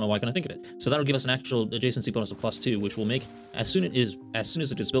Acropolis. I don't know why I couldn't think of it. So that'll give us an actual adjacency bonus of +2, which will make, as soon as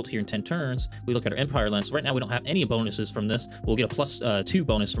it is built here in 10 turns, we look at our empire lens. Right now we don't have any bonuses from this. We'll get a +2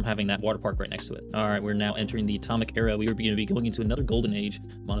 bonus from having that water park right next to it. All right, we're now entering the atomic era. We are going to be going into another golden age.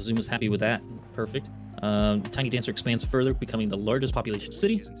 Montezuma's happy with that. Perfect. Tiny Dancer expands further, becoming the largest population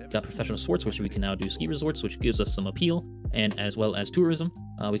city. Got professional sports, which we can now do ski resorts, which gives us some appeal, and as well as tourism.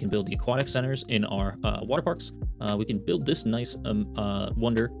 We can build the aquatic centers in our water parks. We can build this nice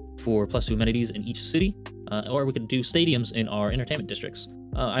wonder for +2 amenities in each city, or we could do stadiums in our entertainment districts.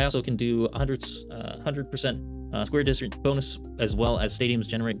 I also can do 100% square district bonus, as well as stadiums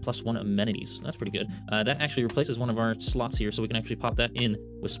generate +1 amenities. That's pretty good. That actually replaces one of our slots here, so we can actually pop that in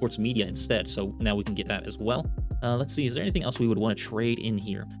with sports media instead. So now we can get that as well. Let's see, is there anything else we would want to trade in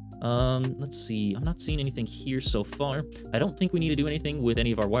here? Let's see, I'm not seeing anything here so far. I don't think we need to do anything with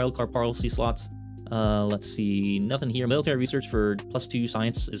any of our wildcard policy slots. Let's see, nothing here. Military research for +2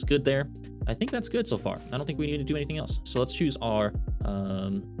 science is good there. I think that's good so far. I don't think we need to do anything else. So let's choose our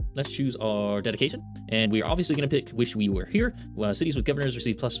dedication, and we are obviously going to pick Wish We Were Here. Cities with governors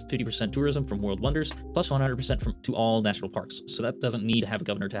receive +50% tourism from world wonders, +100% to all national parks. So that doesn't need to have a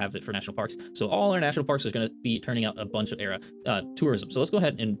governor to have it for national parks. So all our national parks are going to be turning out a bunch of tourism. So let's go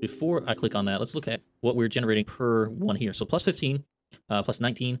ahead, and before I click on that, let's look at what we're generating per one here. So +15,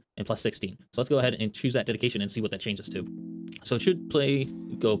 +19, and +16. So let's go ahead and choose that dedication and see what that changes to. So it should play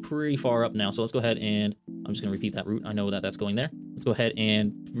go pretty far up now. So let's go ahead and I'm just going to repeat that route. I know that that's going there. Let's go ahead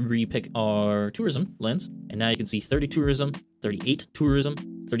and repick our tourism lens. And now you can see 30 tourism, 38 tourism,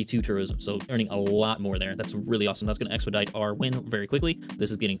 32 tourism. So earning a lot more there. That's really awesome. That's going to expedite our win very quickly.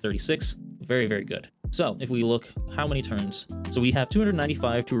 This is getting 36. Very, very good. So if we look, how many turns? So we have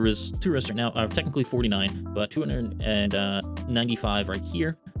 295 tourists right now, technically 49, but 295 right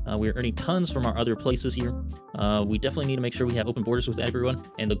here. We're earning tons from our other places here. We definitely need to make sure we have open borders with everyone.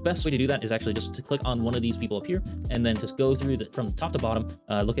 And the best way to do that is actually just to click on one of these people up here and then just go through from top to bottom,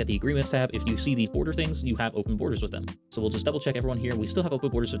 look at the agreements tab. If you see these border things, you have open borders with them. So we'll just double check everyone here. We still have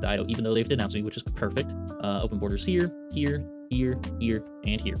open borders with Deity, even though they've denounced me, which is perfect. Open borders here, here, here, here,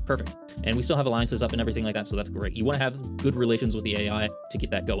 and here. Perfect. And we still have alliances up and everything like that, so that's great. You want to have good relations with the AI to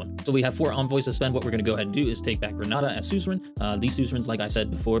get that going. So we have 4 envoys to spend. What we're going to go ahead and do is take back Granada as suzerain. These suzerains, like I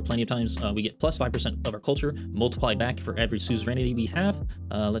said before plenty of times, we get plus 5% of our culture multiplied back for every suzerainty we have.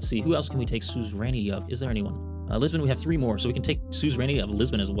 Let's see, who else can we take suzerainty of? Is there anyone? Lisbon, we have 3 more, so we can take suzerainty of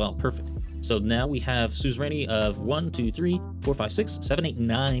Lisbon as well. Perfect. So now we have suzerainty of 1, 2, 3, 4, 5, 6, 7, 8,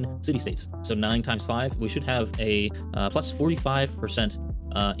 9 city-states. So 9 times 5, we should have a plus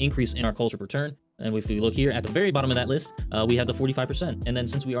 45% increase in our culture per turn. And if we look here at the very bottom of that list, we have the 45%. And then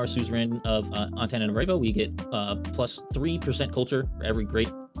since we are suzerain of Antananarivo, we get plus 3% culture for every great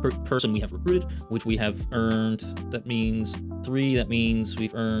person we have recruited, which we have earned. That means 3. That means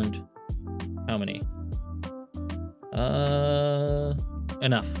we've earned how many?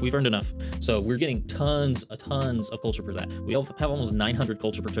 Enough. We've earned enough. So we're getting tons of culture per that. We have almost 900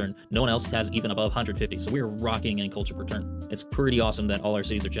 culture per turn. No one else has even above 150. So we're rocking in culture per turn. It's pretty awesome that all our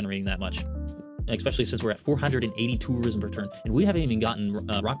cities are generating that much, especially since we're at 480 tourism per turn, and we haven't even gotten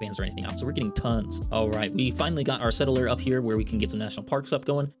rock bands or anything out, so we're getting tons. All right, we finally got our settler up here where we can get some national parks up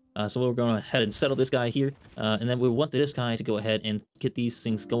going. So we're going to ahead and settle this guy here, and then we want this guy to go ahead and get these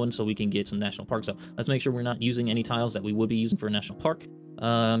things going so we can get some national parks up. Let's make sure we're not using any tiles that we would be using for a national park.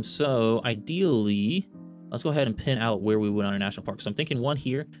 So ideally, let's go ahead and pin out where we would on our national park. So I'm thinking 1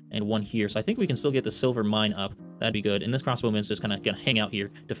 here and 1 here. So I think we can still get the silver mine up. That'd be good. And this crossbowman's just kind of gonna hang out here,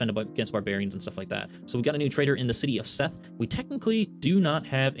 defend against barbarians and stuff like that. So we got a new trader in the city of Seth. We technically do not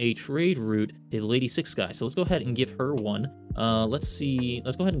have a trade route to Lady 6 guy. So let's go ahead and give her one. Let's see.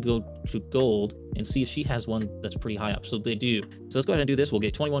 Let's go ahead and go to gold and see if she has one that's pretty high up. So they do. So let's go ahead and do this. We'll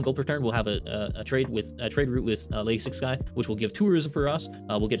get 21 gold per turn. We'll have a trade route with Lady 6 guy, which will give tourism for us.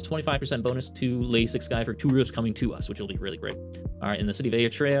 We'll get a 25% bonus to Lady 6 guy for tourists coming to us, which will be really great. All right, in the city of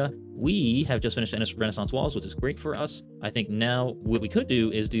Eritrea, we have just finished Renaissance walls, which is great for us. I think now what we could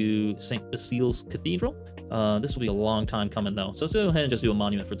do is do St. Basile's Cathedral. This will be a long time coming though. So let's go ahead and just do a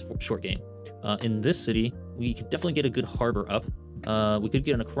monument for the short game. In this city, we could definitely get a good harbor up. We could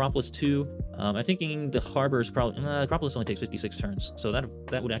get an Acropolis too. I'm thinking the harbor is probably, Acropolis only takes 56 turns, so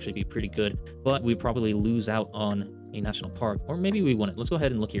that would actually be pretty good, but we'd probably lose out on a national park, or maybe we wouldn't. Let's go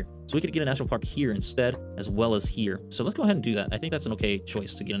ahead and look here. So we could get a national park here instead, as well as here. So let's go ahead and do that. I think that's an okay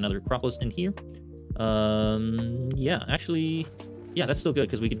choice to get another Acropolis in here. Yeah, actually, yeah, that's still good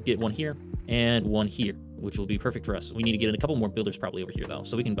because we could get one here and one here, which will be perfect for us. We need to get a couple more builders probably over here though,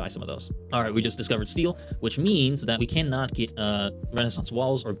 so we can buy some of those. All right, we just discovered steel, which means that we cannot get Renaissance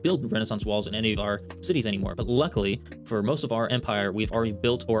walls or build Renaissance walls in any of our cities anymore. But luckily, for most of our empire, we've already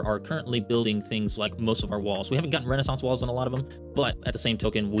built or are currently building things like most of our walls. We haven't gotten Renaissance walls on a lot of them, but at the same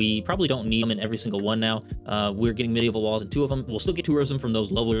token, we probably don't need them in every single one now. We're getting medieval walls in 2 of them. We'll still get tourism from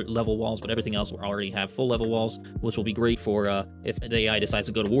those lower level walls, but everything else we already have full level walls, which will be great for if the AI decides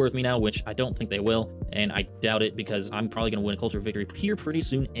to go to war with me now, which I don't think they will, and I doubt it because I'm probably going to win a culture victory here pretty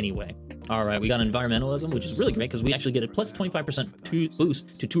soon anyway. All right, we got environmentalism, which is really great because we actually get a plus 25%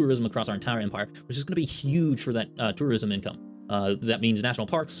 boost to tourism across our entire empire, which is going to be huge for that tourism income. That means national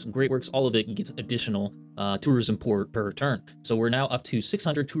parks, great works, all of it gets additional tourism per turn. So we're now up to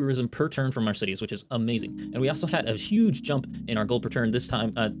 600 tourism per turn from our cities, which is amazing. And we also had a huge jump in our gold per turn this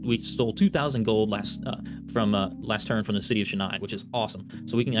time. We stole 2,000 gold last turn from the city of Chennai, which is awesome.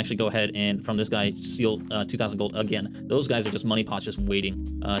 So we can actually go ahead and from this guy steal 2,000 gold again. Those guys are just money pots, just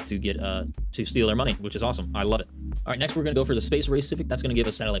waiting to steal their money, which is awesome. I love it. All right, next we're going to go for the Space Race Civic. That's going to give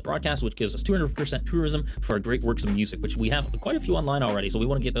us satellite broadcast, which gives us 200% tourism for our great works of music, which we have quite a few online already, so we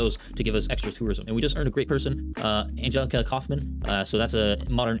want to get those to give us extra tourism. And we just earned a great person, Angelica Kaufman, so that's a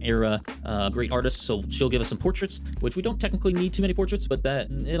modern era great artist, so she'll give us some portraits, which we don't technically need too many portraits, but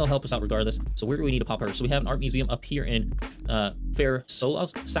it'll help us out regardless. So where do we need to pop her? So we have an art museum up here in Fair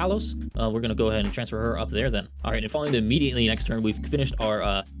Salos. We're going to go ahead and transfer her up there then. All right, and following the immediately next turn, we've finished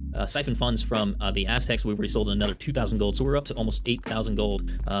our siphon funds from the Aztecs. We've already sold another 2,000 gold, so we're up to almost 8,000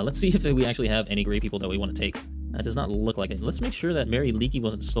 gold. Let's see if we actually have any great people that we want to take. That does not look like it. Let's make sure that Mary Leakey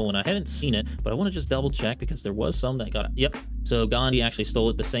wasn't stolen. I haven't seen it, but I want to just double check because there was some that got it. Yep. So Gandhi actually stole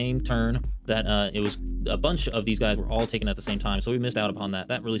it the same turn that it was. A bunch of these guys were all taken at the same time, so we missed out upon that.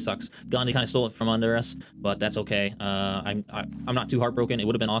 That really sucks. Gandhi kind of stole it from under us, but that's okay. I'm not too heartbroken. It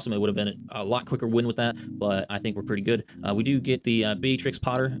would have been awesome. It would have been a lot quicker win with that, but I think we're pretty good. We do get the Beatrix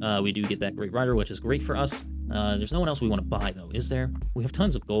Potter. We do get that Great Rider, which is great for us. There's no one else we want to buy, though, is there? We have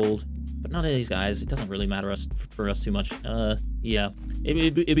tons of gold, but none of these guys. It doesn't really matter for us too much. Yeah,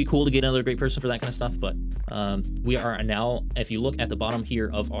 it'd be cool to get another great person for that kind of stuff, but we are now, if you look at the bottom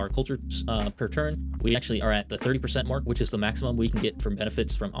here of our culture per turn, we actually are at the 30% mark, which is the maximum we can get from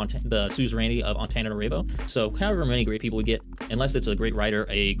benefits from the suzerainty of Antananarivo. So however many great people we get, unless it's a great writer,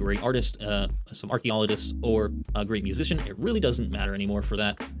 a great artist, some archaeologists, or a great musician, it really doesn't matter anymore for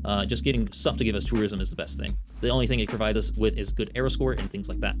that. Just getting stuff to give us tourism is the best thing. The only thing it provides us with is good arrow score and things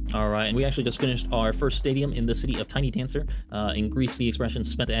like that. All right, and we actually just finished our first stadium in the city of Tiny Dancer. In Greece, the expression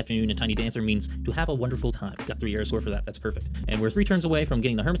spent the afternoon in Tiny Dancer means to have a wonderful time. We got 3 arrow score for that. That's perfect. And we're 3 turns away from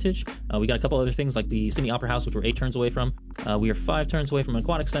getting the Hermitage. We got a couple other things like the Sydney Opera House, which we're 8 turns away from. We are 5 turns away from an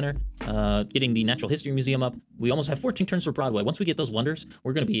aquatic center, getting the Natural History Museum up. We almost have 14 turns for Broadway. Once we get those wonders,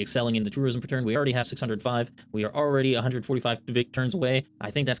 we're going to be excelling in the tourism per turn. We already have 605. We are already 145 turns away. I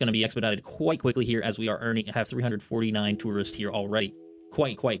think that's going to be expedited quite quickly here, as we are have 349 tourists here already.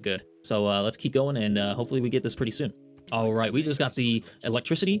 Quite good. So let's keep going, and hopefully we get this pretty soon. All right, we just got the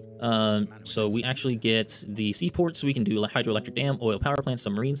electricity. So we actually get the seaports, so we can do hydroelectric dam, oil power plants,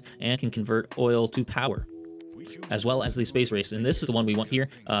 submarines, and can convert oil to power, as well as the space race. And this is the one we want here.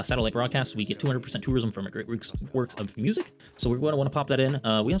 Satellite broadcast, we get 200% tourism from a great works of music. So we're going to want to pop that in.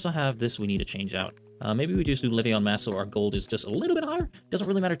 We also have this we need to change out. Maybe we just do Livy on mass so our gold is just a little bit higher. Doesn't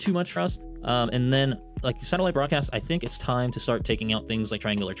really matter too much for us. And then, like satellite broadcast, I think it's time to start taking out things like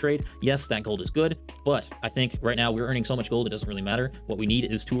triangular trade. Yes, that gold is good, but I think right now we're earning so much gold it doesn't really matter. What we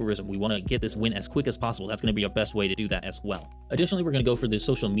need is tourism. We want to get this win as quick as possible. That's going to be our best way to do that as well. Additionally, we're going to go for the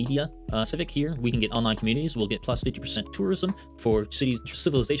social media civic here. We can get online communities. We'll get plus 50% tourism for cities,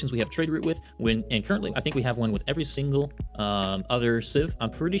 civilizations we have trade route with. And currently, I think we have one with every single other civ, I'm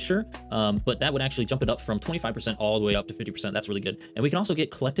pretty sure. But that would actually jump it up from 25% all the way up to 50%. That's really good. And we can also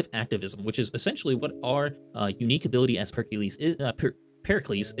get collective activism, which is essentially what our unique ability as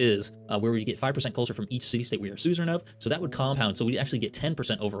Pericles is, where we get 5% culture from each city-state we are suzerain of. So that would compound. So we actually get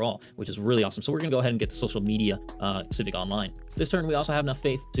 10% overall, which is really awesome. So we're going to go ahead and get the social media civic online. This turn, we also have enough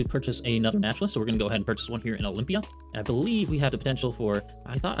faith to purchase another naturalist. So we're going to go ahead and purchase one here in Olympia. And I believe we have the potential for,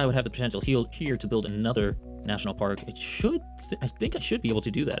 I thought I would have the potential here to build another national park. It should, I think I should be able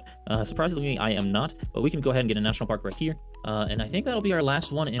to do that. Surprisingly, I am not, but we can go ahead and get a national park right here. And I think that'll be our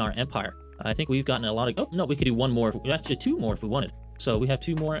last one in our empire. I think we've gotten a lot of, oh no, we could do one more, actually 2 more if we wanted. So we have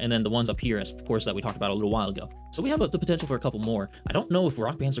 2 more, and then the ones up here, of course, that we talked about a little while ago. So we have the potential for a couple more. I don't know if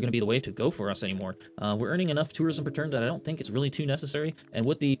rock bands are going to be the wave to go for us anymore. We're earning enough tourism per turn that I don't think it's really too necessary. And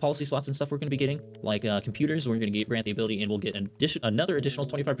with the policy slots and stuff we're going to be getting, like computers, we're going to grant the ability, and we'll get another additional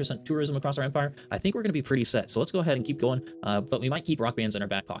 25% tourism across our empire. I think we're going to be pretty set. So let's go ahead and keep going. But we might keep rock bands in our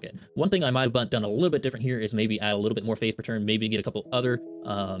back pocket. One thing I might have done a little bit different here is maybe add a little bit more faith per turn, maybe get a couple other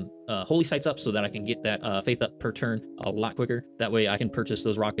holy sites up so that I can get that faith up per turn a lot quicker. That way I can purchase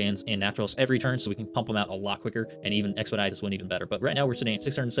those rock bands and naturals every turn, so we can pump them out a lot quicker and even expedite this one even better. But right now we're sitting at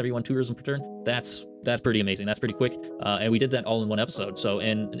 671 tourism per turn. That's pretty amazing. That's pretty quick. And we did that all in one episode. So,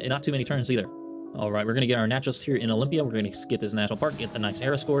 and not too many turns either. All right, we're going to get our naturals here in Olympia. We're going to get this national park, get the nice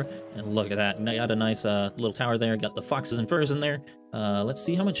arrow score, and look at that. Got a nice little tower there. Got the foxes and furs in there. Let's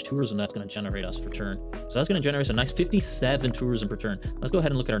see how much tourism that's going to generate us per turn. So that's going to generate us a nice 57 tourism per turn. Let's go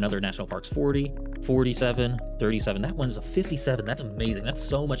ahead and look at our another national parks. 40, 47, 37. That one's a 57. That's amazing. That's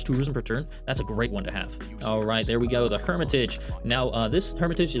so much tourism per turn. That's a great one to have. All right, there we go. The Hermitage. Now, this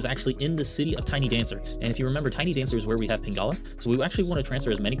Hermitage is actually in the city of Tiny Dancer. And if you remember, Tiny Dancer is where we have Pingala. So we actually want to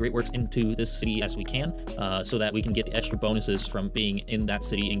transfer as many great works into this city as we can, so that we can get the extra bonuses from being in that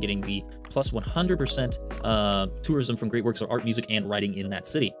city and getting the plus 100% tourism from great works of art, music, and writing in that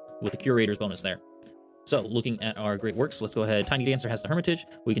city with the curator's bonus there. So looking at our great works, let's go ahead. Tiny Dancer has the Hermitage.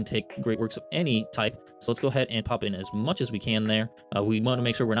 We can take great works of any type. So let's go ahead and pop in as much as we can there. We want to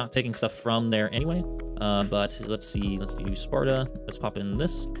make sure we're not taking stuff from there anyway. But let's see. Let's do Sparta. Let's pop in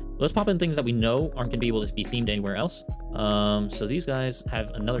this. Let's pop in things that we know aren't going to be able to be themed anywhere else. So these guys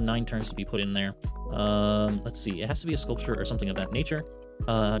have another 9 turns to be put in there. Let's see. It has to be a sculpture or something of that nature.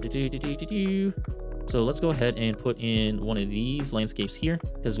 So let's go ahead and put in one of these landscapes here,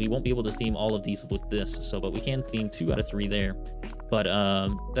 because we won't be able to theme all of these with this. So, but we can theme 2 out of 3 there. But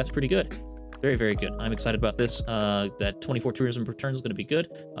that's pretty good. Very, very good. I'm excited about this. That 24 tourism return is going to be good.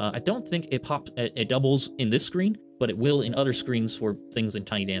 I don't think it doubles in this screen, but it will in other screens for things in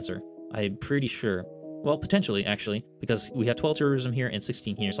Tiny Dancer. I'm pretty sure. Well, potentially, actually, because we have 12 tourism here and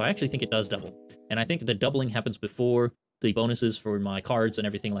 16 here, so I actually think it does double. And I think the doubling happens before the bonuses for my cards and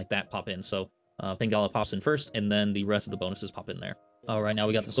everything like that pop in. So Bengala pops in first, and then the rest of the bonuses pop in there. All right, now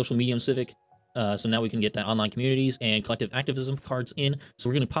we got the social medium Civic. So now we can get that online communities and collective activism cards in. So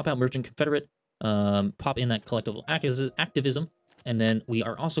we're going to pop out Merchant Confederate, pop in that collective activism, and then we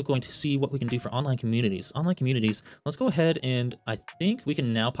are also going to see what we can do for online communities. Online communities, let's go ahead and I think we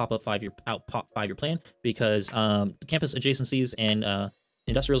can now pop up 5-year plan because campus adjacencies and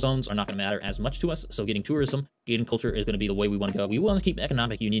industrial zones are not going to matter as much to us, so getting tourism, getting culture is going to be the way we want to go. We want to keep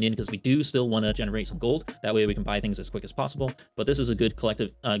economic union in because we do still want to generate some gold. That way we can buy things as quick as possible. But this is a good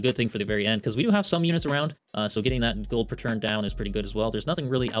collective, good thing for the very end because we do have some units around, so getting that gold per turn down is pretty good as well. There's nothing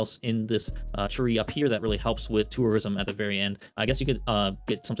really else in this tree up here that really helps with tourism at the very end. I guess you could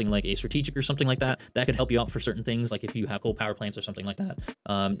get something like a strategic or something like that. That could help you out for certain things, like if you have coal power plants or something like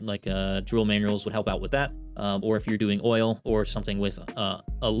that. Drill manuals would help out with that. Or if you're doing oil or something with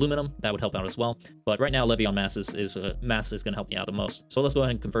aluminum, that would help out as well. But right now, levy on masses is going to help me out the most. So let's go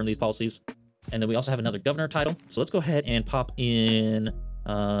ahead and confirm these policies. And then we also have another governor title. So let's go ahead and pop in,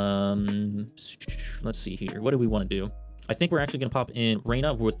 let's see here. What do we want to do? I think we're actually going to pop in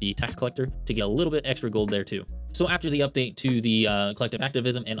Reina with the tax collector to get a little bit extra gold there too. So after the update to the collective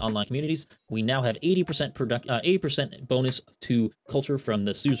activism and online communities, we now have 80% bonus to culture from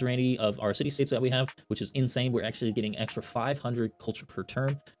the suzerainty of our city-states that we have, which is insane. We're actually getting extra 500 culture per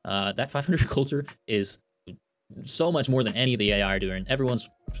turn. That 500 culture is so much more than any of the AI are doing. Everyone's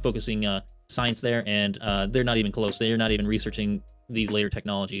focusing science there, and they're not even close. They're not even researching these later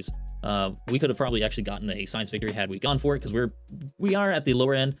technologies. We could have probably actually gotten a science victory had we gone for it, because we are at the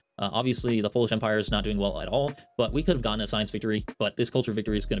lower end. Obviously, the Polish Empire is not doing well at all, but we could have gotten a science victory. But this culture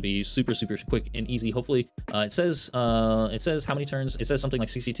victory is going to be super, super quick and easy. Hopefully, it says how many turns? It says something like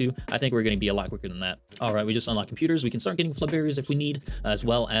 62. I think we're going to be a lot quicker than that. All right, we just unlocked computers. We can start getting flood barriers if we need, as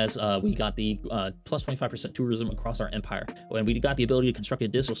well as we got the plus 25% tourism across our empire, and we got the ability to construct a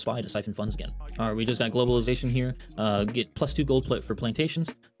digital spy to siphon funds again. All right, we just got globalization here. Get +2 gold for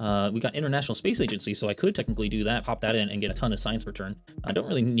plantations. We got International Space Agency, so I could technically do that, pop that in, and get a ton of science return. I don't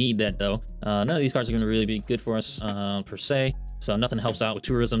really need that though. None of these cards are going to really be good for us per se, so nothing helps out with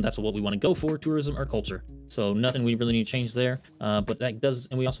tourism. That's what we want to go for, tourism or culture. So nothing we really need to change there, but that does,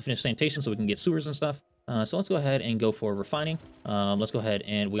 and we also finished sanitation so we can get sewers and stuff. So let's go ahead and go for refining. Let's go ahead,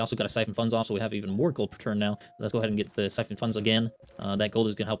 and we also got to siphon funds off, so we have even more gold per turn now. Let's go ahead and get the siphon funds again. That gold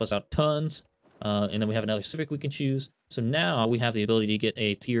is going to help us out tons. And then we have another civic we can choose. So now we have the ability to get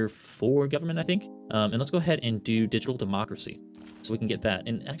a tier 4 government, I think. And let's go ahead and do digital democracy, so we can get that.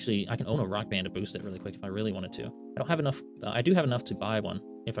 And actually, I can own a rock band to boost it really quick if I really wanted to. I don't have enough. I do have enough to buy one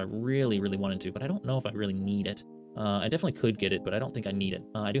if I really, really wanted to, but I don't know if I really need it. I definitely could get it, but I don't think I need it.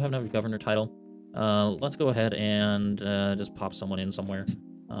 I do have another governor title. Let's go ahead and just pop someone in somewhere.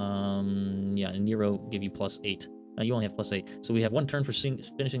 Yeah, Nero give you +8. You only have +8, so we have 1 turn for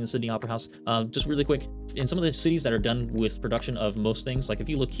finishing the Sydney Opera House. Just really quick, in some of the cities that are done with production of most things, like if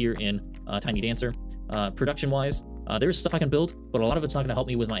you look here in Tiny Dancer, production-wise, there's stuff I can build, but a lot of it's not going to help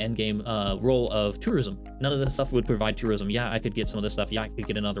me with my endgame role of tourism. None of this stuff would provide tourism. Yeah, I could get some of this stuff. Yeah, I could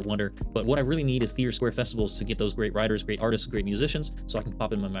get another wonder, but what I really need is theater square festivals to get those great writers, great artists, great musicians, so I can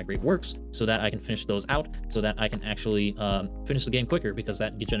pop in my great works, so that I can finish those out, so that I can actually finish the game quicker, because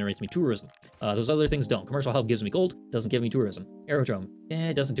that generates me tourism. Those other things don't. Commercial help gives me gold, doesn't give me tourism. Aerodrome,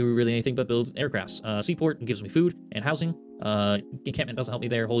 it doesn't do really anything but build aircrafts. Seaport gives me food and housing. Encampment doesn't help me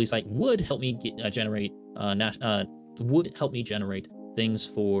there. Holy site would help me generate things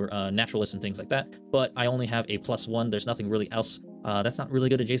for naturalists and things like that, but I only have a +1. There's nothing really else. That's not really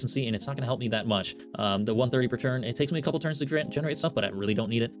good adjacency, and it's not going to help me that much. The 130 per turn, it takes me a couple turns to generate stuff, but I really don't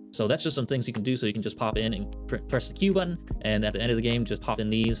need it. So that's just some things you can do. So you can just pop in and press the Q button, and at the end of the game, just pop in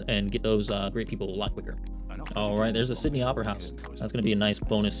these and get those great people a lot quicker. All right, there's the Sydney Opera House. That's going to be a nice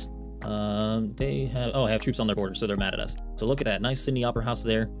bonus. I have troops on their border, so they're mad at us. So look at that, nice Sydney Opera House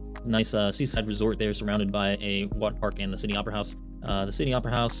there. Nice seaside resort there, surrounded by a water park and the Sydney Opera House. The Sydney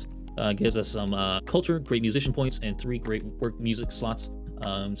Opera House gives us some culture, great musician points, and 3 great work music slots.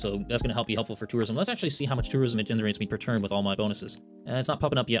 So that's going to be helpful for tourism. Let's actually see how much tourism it generates me per turn with all my bonuses. It's not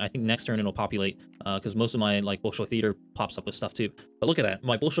popping up yet. I think next turn it'll populate, because most of my Bolshoi Theater pops up with stuff too. But look at that.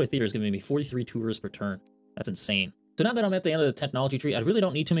 My Bolshoi Theater is giving me 43 tours per turn. That's insane. So now that I'm at the end of the technology tree, I really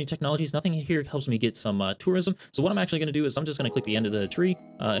don't need too many technologies. Nothing here helps me get some tourism. So what I'm actually going to do is I'm just going to click the end of the tree.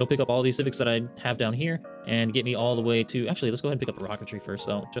 It'll pick up all these civics that I have down here. and get me all the way to... Actually, let's go ahead and pick up the rocketry first,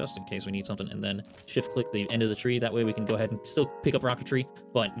 though, just in case we need something, and then shift-click the end of the tree. That way we can go ahead and still pick up rocketry,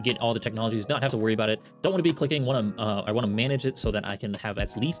 but get all the technologies, not have to worry about it. Don't want to be clicking. I want to manage it so that I can have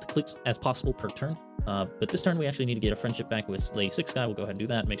as least clicks as possible per turn. But this turn, we actually need to get a friendship back with Lady Six Guy. We'll go ahead and do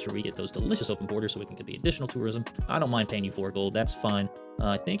that. Make sure we get those delicious open borders so we can get the additional tourism. I don't mind paying you 4 gold. That's fine.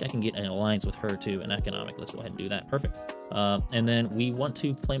 I think I can get an alliance with her, too, an economic. Let's go ahead and do that. Perfect. And then we want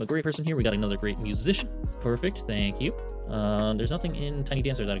to claim a great person here. We got another great musician. Perfect. Thank you. There's nothing in Tiny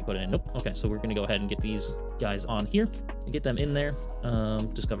Dancer that I can put in. Nope. Okay, so we're going to go ahead and get these guys on here and get them in there.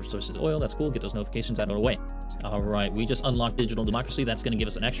 Discover sources of oil. That's cool. Get those notifications out of the way. All right, we just unlocked digital democracy. That's going to give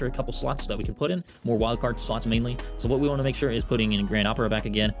us an extra couple slots that we can put in, more wildcard slots mainly. So what we want to make sure is putting in Grand Opera back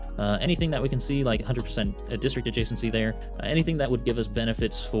again. Anything that we can see, like 100% district adjacency there. Anything that would give us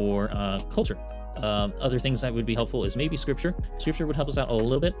benefits for culture. Other things that would be helpful is maybe scripture. Scripture would help us out a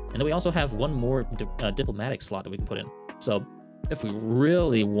little bit. And then we also have one more diplomatic slot that we can put in. So if we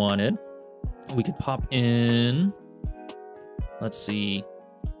really wanted, we could pop in, let's see.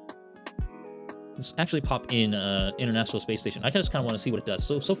 Let's actually pop in International Space Station. I just kind of want to see what it does.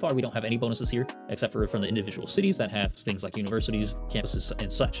 So far, we don't have any bonuses here, except for from the individual cities that have things like universities, campuses,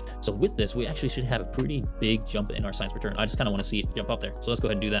 and such. So with this, we actually should have a pretty big jump in our science per turn. I just kind of want to see it jump up there. So let's go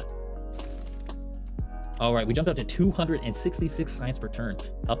ahead and do that. All right, we jumped up to 266 science per turn,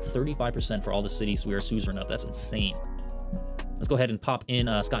 up 35% for all the cities we are suzerain of. That's insane. Let's go ahead and pop in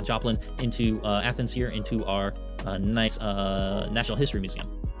Scott Joplin into Athens here, into our nice National History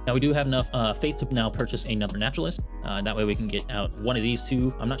Museum. Now, we do have enough faith to now purchase another naturalist. That way we can get out one of these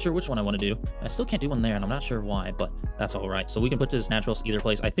two. I'm not sure which one I want to do. I still can't do one there, and I'm not sure why, but that's all right. So we can put this naturalist either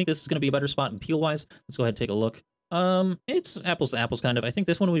place. I think this is going to be a better spot peel-wise. Let's go ahead and take a look. It's apples to apples, kind of. I think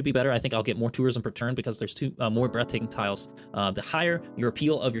this one would be better. I think I'll get more tourism per turn because there's more breathtaking tiles. The higher your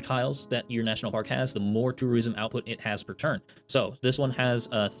appeal of your tiles that your national park has, the more tourism output it has per turn. So this one has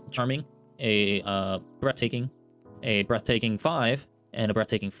charming, a breathtaking 5, and a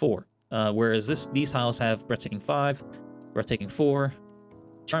breathtaking 4. Whereas these tiles have breathtaking 5, breathtaking 4,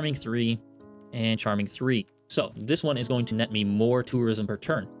 charming 3, and charming 3. So this one is going to net me more tourism per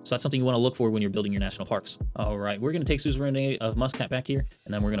turn. So that's something you want to look for when you're building your national parks. All right, we're going to take suzerainty of Muscat back here,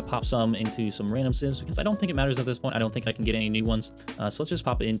 and then we're going to pop some into some random civs because I don't think it matters at this point. I don't think I can get any new ones. So let's just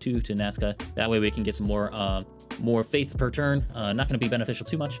pop it into Nazca. That way we can get some more faith per turn. Not going to be beneficial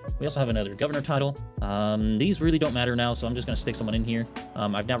too much. We also have another governor title. These really don't matter now, so I'm just going to stick someone in here.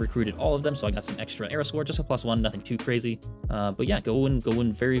 I've now recruited all of them, so I got some extra era score, just a +1, nothing too crazy. But yeah,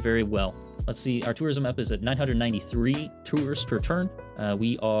 going very, very well. Let's see, our tourism up is at 993 tourists per turn.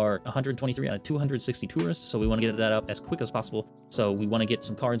 We are 123 out of 260 tourists, so we want to get that up as quick as possible. So we want to get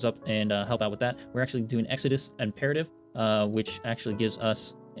some cards up and help out with that. We're actually doing Exodus Imperative, which actually gives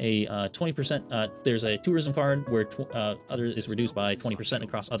us a 20%. There's a tourism card where other is reduced by 20%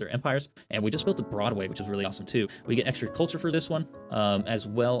 across other empires, and we just built the Broadway, which is really awesome too. We get extra culture for this one, as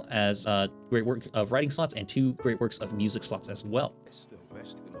well as great work of writing slots and 2 great works of music slots as well.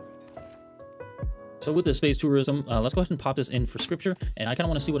 So with the space tourism, let's go ahead and pop this in for scripture, and I kind of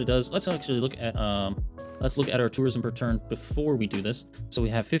want to see what it does. Let's actually look at our tourism per turn before we do this. So we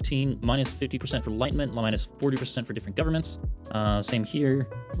have 15 minus 50% for enlightenment, minus 40% for different governments. Same here.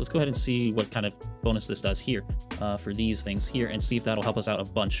 Let's go ahead and see what kind of bonus this does here for these things here, and see if that'll help us out a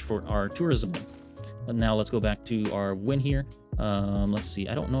bunch for our tourism. But now let's go back to our win here. Let's see.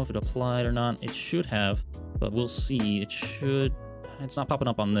 I don't know if it applied or not. It should have, but we'll see. It should. It's not popping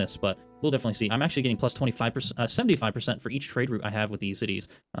up on this, but we'll definitely see. I'm actually getting plus 25%, 75% for each trade route I have with these cities,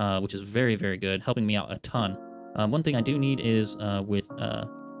 which is very, very good, helping me out a ton. One thing I do need is with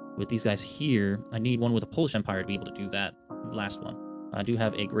these guys here, I need one with a Polish Empire to be able to do that last one. I do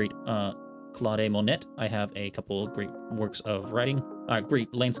have a great Claude Monet. I have a couple great works of writing,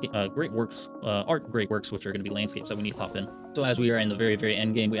 great landscape, great works, great works, which are going to be landscapes that we need to pop in. So as we are in the very, very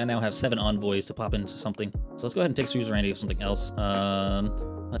end game, we now have 7 envoys to pop into something. So let's go ahead and take suzerainty of something else.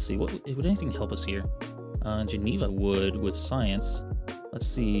 Let's see, would anything help us here? Geneva would with science. Let's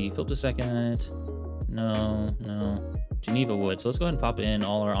see, Philip II. No. Geneva would. So let's go ahead and pop in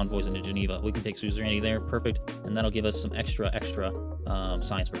all our envoys into Geneva. We can take suzerainty there, perfect, and that'll give us some extra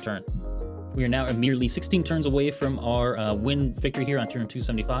science per turn. We are now merely 16 turns away from our win victory here on turn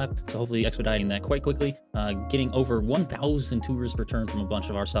 275, so hopefully expediting that quite quickly, getting over 1,000 tourists per turn from a bunch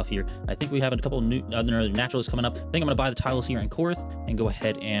of our stuff here. I think we have a couple of other naturalists coming up. I think I'm going to buy the tiles here in Korth and go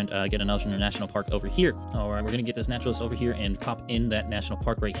ahead and get another national park over here. All right, we're going to get this naturalist over here and pop in that national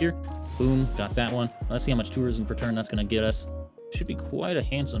park right here. Boom, got that one. Let's see how much tourism per turn that's going to get us. Should be quite a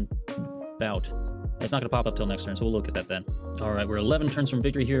handsome bout. It's not going to pop up till next turn, so we'll look at that then. All right, we're 11 turns from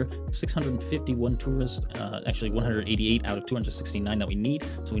victory here. 651 tourists, actually 188 out of 269 that we need.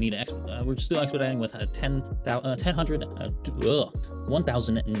 So we need to, we're still expediting with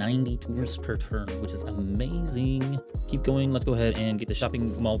 1,090 tourists per turn, which is amazing. Keep going. Let's go ahead and get the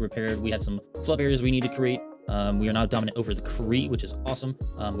shopping mall repaired. We had some flood areas we need to create. We are now dominant over the Cree, which is awesome.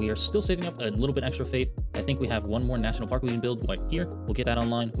 We are still saving up a little bit extra faith. I think we have one more national park we can build right here. We'll get that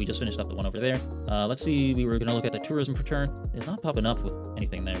online. We just finished up the one over there. Let's see. We were going to look at the tourism per turn. It's not popping up with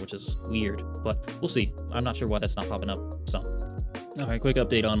anything there, which is weird, but we'll see. I'm not sure why that's not popping up. So, all right, quick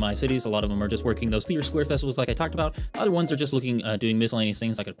update on my cities. A lot of them are just working those theater square festivals like I talked about. Other ones are just looking, doing miscellaneous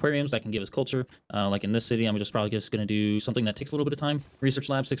things like aquariums that can give us culture. Like in this city, I'm probably just going to do something that takes a little bit of time. Research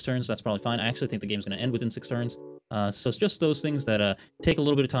lab, 6 turns, that's probably fine. I actually think the game's going to end within 6 turns. So it's just those things that take a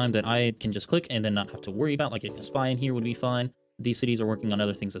little bit of time that I can just click and then not have to worry about. Like a spy in here would be fine. These cities are working on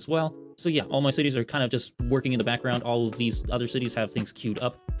other things as well. So yeah, all my cities are kind of just working in the background. All of these other cities have things queued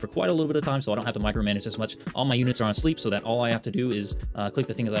up for quite a little bit of time, so I don't have to micromanage as much. All my units are on sleep, so that all I have to do is click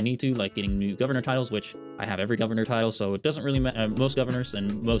the things I need to, like getting new governor titles, which I have every governor title, so it doesn't really matter. Most governors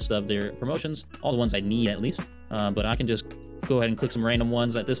and most of their promotions, all the ones I need at least, but I can just go ahead and click some random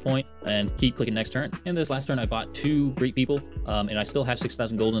ones at this point and keep clicking next turn. In this last turn, I bought 2 great people, and I still have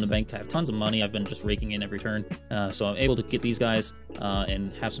 6,000 gold in the bank. I have tons of money. I've been just raking in every turn, so I'm able to get these guys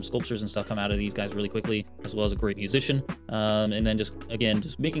and have some sculptures and stuff come out of these guys really quickly, as well as a great musician, and then just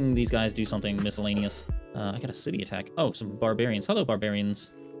making these guys do something miscellaneous. I got a city attack. Oh, some barbarians. Hello,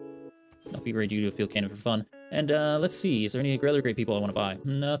 barbarians. I'll be ready to do a field cannon for fun. And let's see, is there any other great people I want to buy?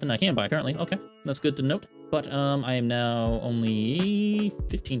 Nothing I can buy currently. Okay, that's good to note. But I am now only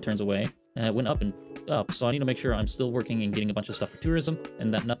 15 turns away. It went up and up, so I need to make sure I'm still working and getting a bunch of stuff for tourism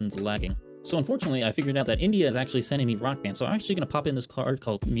and that nothing's lagging. So unfortunately, I figured out that India is actually sending me rock bands. So I'm actually going to pop in this card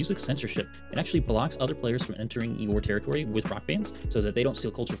called Music Censorship. It actually blocks other players from entering your territory with rock bands so that they don't steal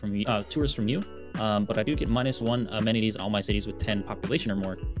culture from you, tourists from you. But I do get -1 amenities in all my cities with 10 population or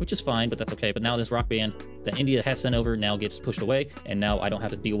more, which is fine, but that's okay. But now this rock band that India has sent over now gets pushed away, and now I don't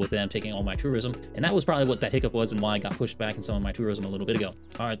have to deal with them taking all my tourism. And that was probably what that hiccup was and why I got pushed back in some of my tourism a little bit ago.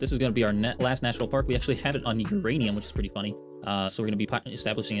 All right, this is going to be our last national park. We actually have it on uranium, which is pretty funny. So we're going to be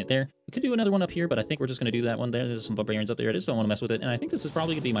establishing it there. We could do another one up here, but I think we're just going to do that one there. There's some barbarians up there. I just don't want to mess with it. And I think this is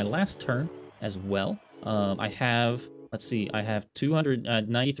probably going to be my last turn as well. I have, let's see, I have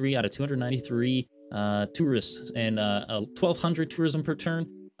 293 out of 293 tourists and 1,200 tourism per turn.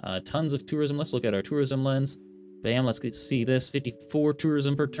 Tons of tourism. Let's look at our tourism lens. Bam, let's see this. 54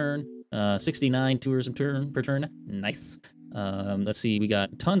 tourism per turn. 69 tourism per turn. Nice. Let's see, we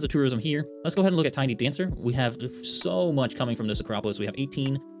got tons of tourism here. Let's go ahead and look at Tiny Dancer. We have so much coming from this Acropolis. We have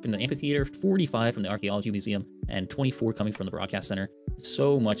 18 from the amphitheater, 45 from the archaeology museum, and 24 coming from the broadcast center.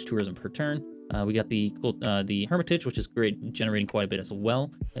 So much tourism per turn. We got the Hermitage, which is great, generating quite a bit as well.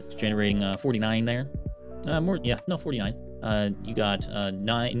 It's generating 49 there. 49. You got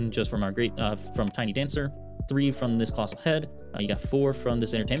 9 just from our from Tiny Dancer, 3 from this Colossal Head. You got 4 from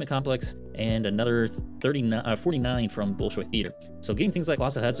this entertainment complex, and another 49 from Bolshoi Theater. So getting things like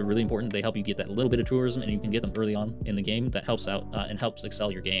Colossal Heads are really important. They help you get that little bit of tourism, and you can get them early on in the game. That helps out and helps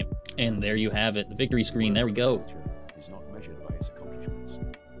excel your game. And there you have it, the victory screen. There we go. Is not measured by its accomplishments.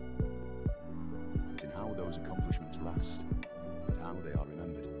 It's in how those accomplishments last, and how they are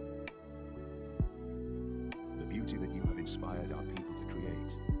remembered. The beauty that you have inspired our people to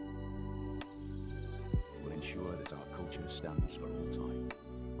create will ensure that our culture stands for all time.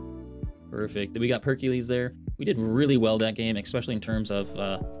 Perfect. We got Pericles there. We did really well that game, especially in terms of,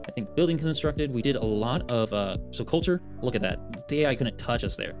 I think, building constructed. We did a lot of, so culture, look at that. The AI couldn't touch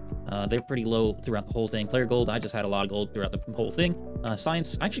us there. They're pretty low throughout the whole thing. Player gold, I just had a lot of gold throughout the whole thing.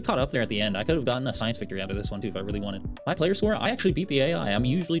 Science, I actually caught up there at the end. I could have gotten a science victory out of this one too if I really wanted. My player score, I actually beat the AI. I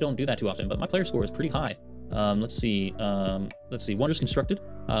usually don't do that too often, but my player score is pretty high. Let's see, wonders constructed.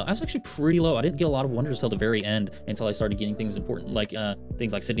 I was actually pretty low. I didn't get a lot of wonders till the very end, until I started getting things important, like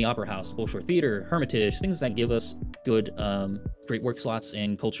things like Sydney Opera House, Bolshoi Theater, Hermitage, things that give us good, great work slots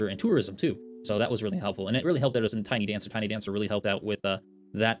in culture and tourism too. So that was really helpful, and it really helped out us in Tiny Dancer. Tiny Dancer really helped out with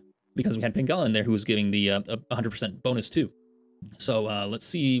that, because we had Pingala in there who was giving the 100% bonus too. So let's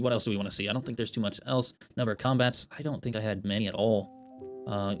see, what else do we want to see? I don't think there's too much else. Number of combats, I don't think I had many at all.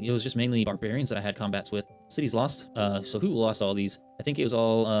 It was just mainly barbarians that I had combats with. Cities lost. So who lost all these? I think it was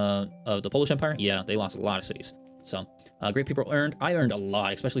all the Polish Empire. Yeah, they lost a lot of cities. So great people earned. I earned a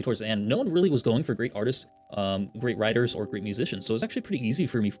lot, especially towards the end. No one really was going for great artists, great writers, or great musicians. So it was actually pretty easy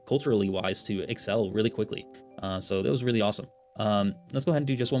for me, culturally wise, to excel really quickly. So that was really awesome. Let's go ahead and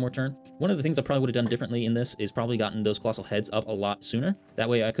do just one more turn. One of the things I probably would have done differently in this is probably gotten those colossal heads up a lot sooner. That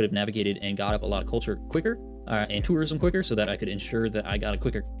way I could have navigated and got up a lot of culture quicker and tourism quicker, so that I could ensure that I got a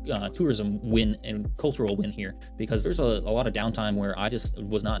quicker tourism win and cultural win here, because there's a lot of downtime where I just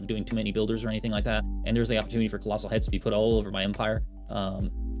was not doing too many builders or anything like that, and there's the opportunity for colossal heads to be put all over my empire.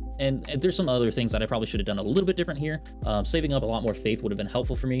 And there's some other things that I probably should have done a little bit different here. Saving up a lot more faith would have been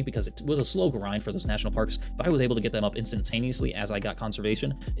helpful for me, because it was a slow grind for those national parks. If I was able to get them up instantaneously as I got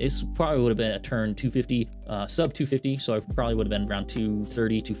conservation, it probably would have been a turn 250, sub 250, so I probably would have been around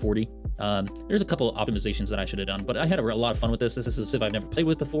 230, 240. There's a couple of optimizations that I should have done, but I had a lot of fun with this. This is a civ I've never played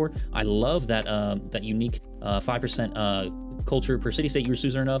with before. I love that that unique 5% culture per city-state you were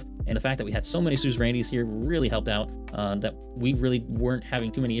suzerain of, and the fact that we had so many suzerainities here really helped out, that we really weren't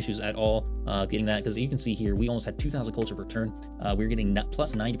having too many issues at all getting that, because you can see here we almost had 2,000 culture per turn. We were getting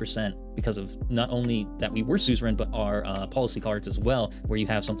plus 90% because of not only that we were suzerain, but our policy cards as well, where you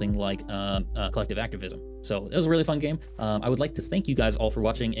have something like collective activism. So it was a really fun game. I would like to thank you guys all for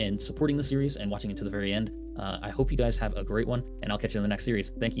watching and supporting the series and watching it to the very end. I hope you guys have a great one, and I'll catch you in the next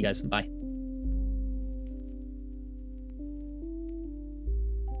series. Thank you guys. Bye.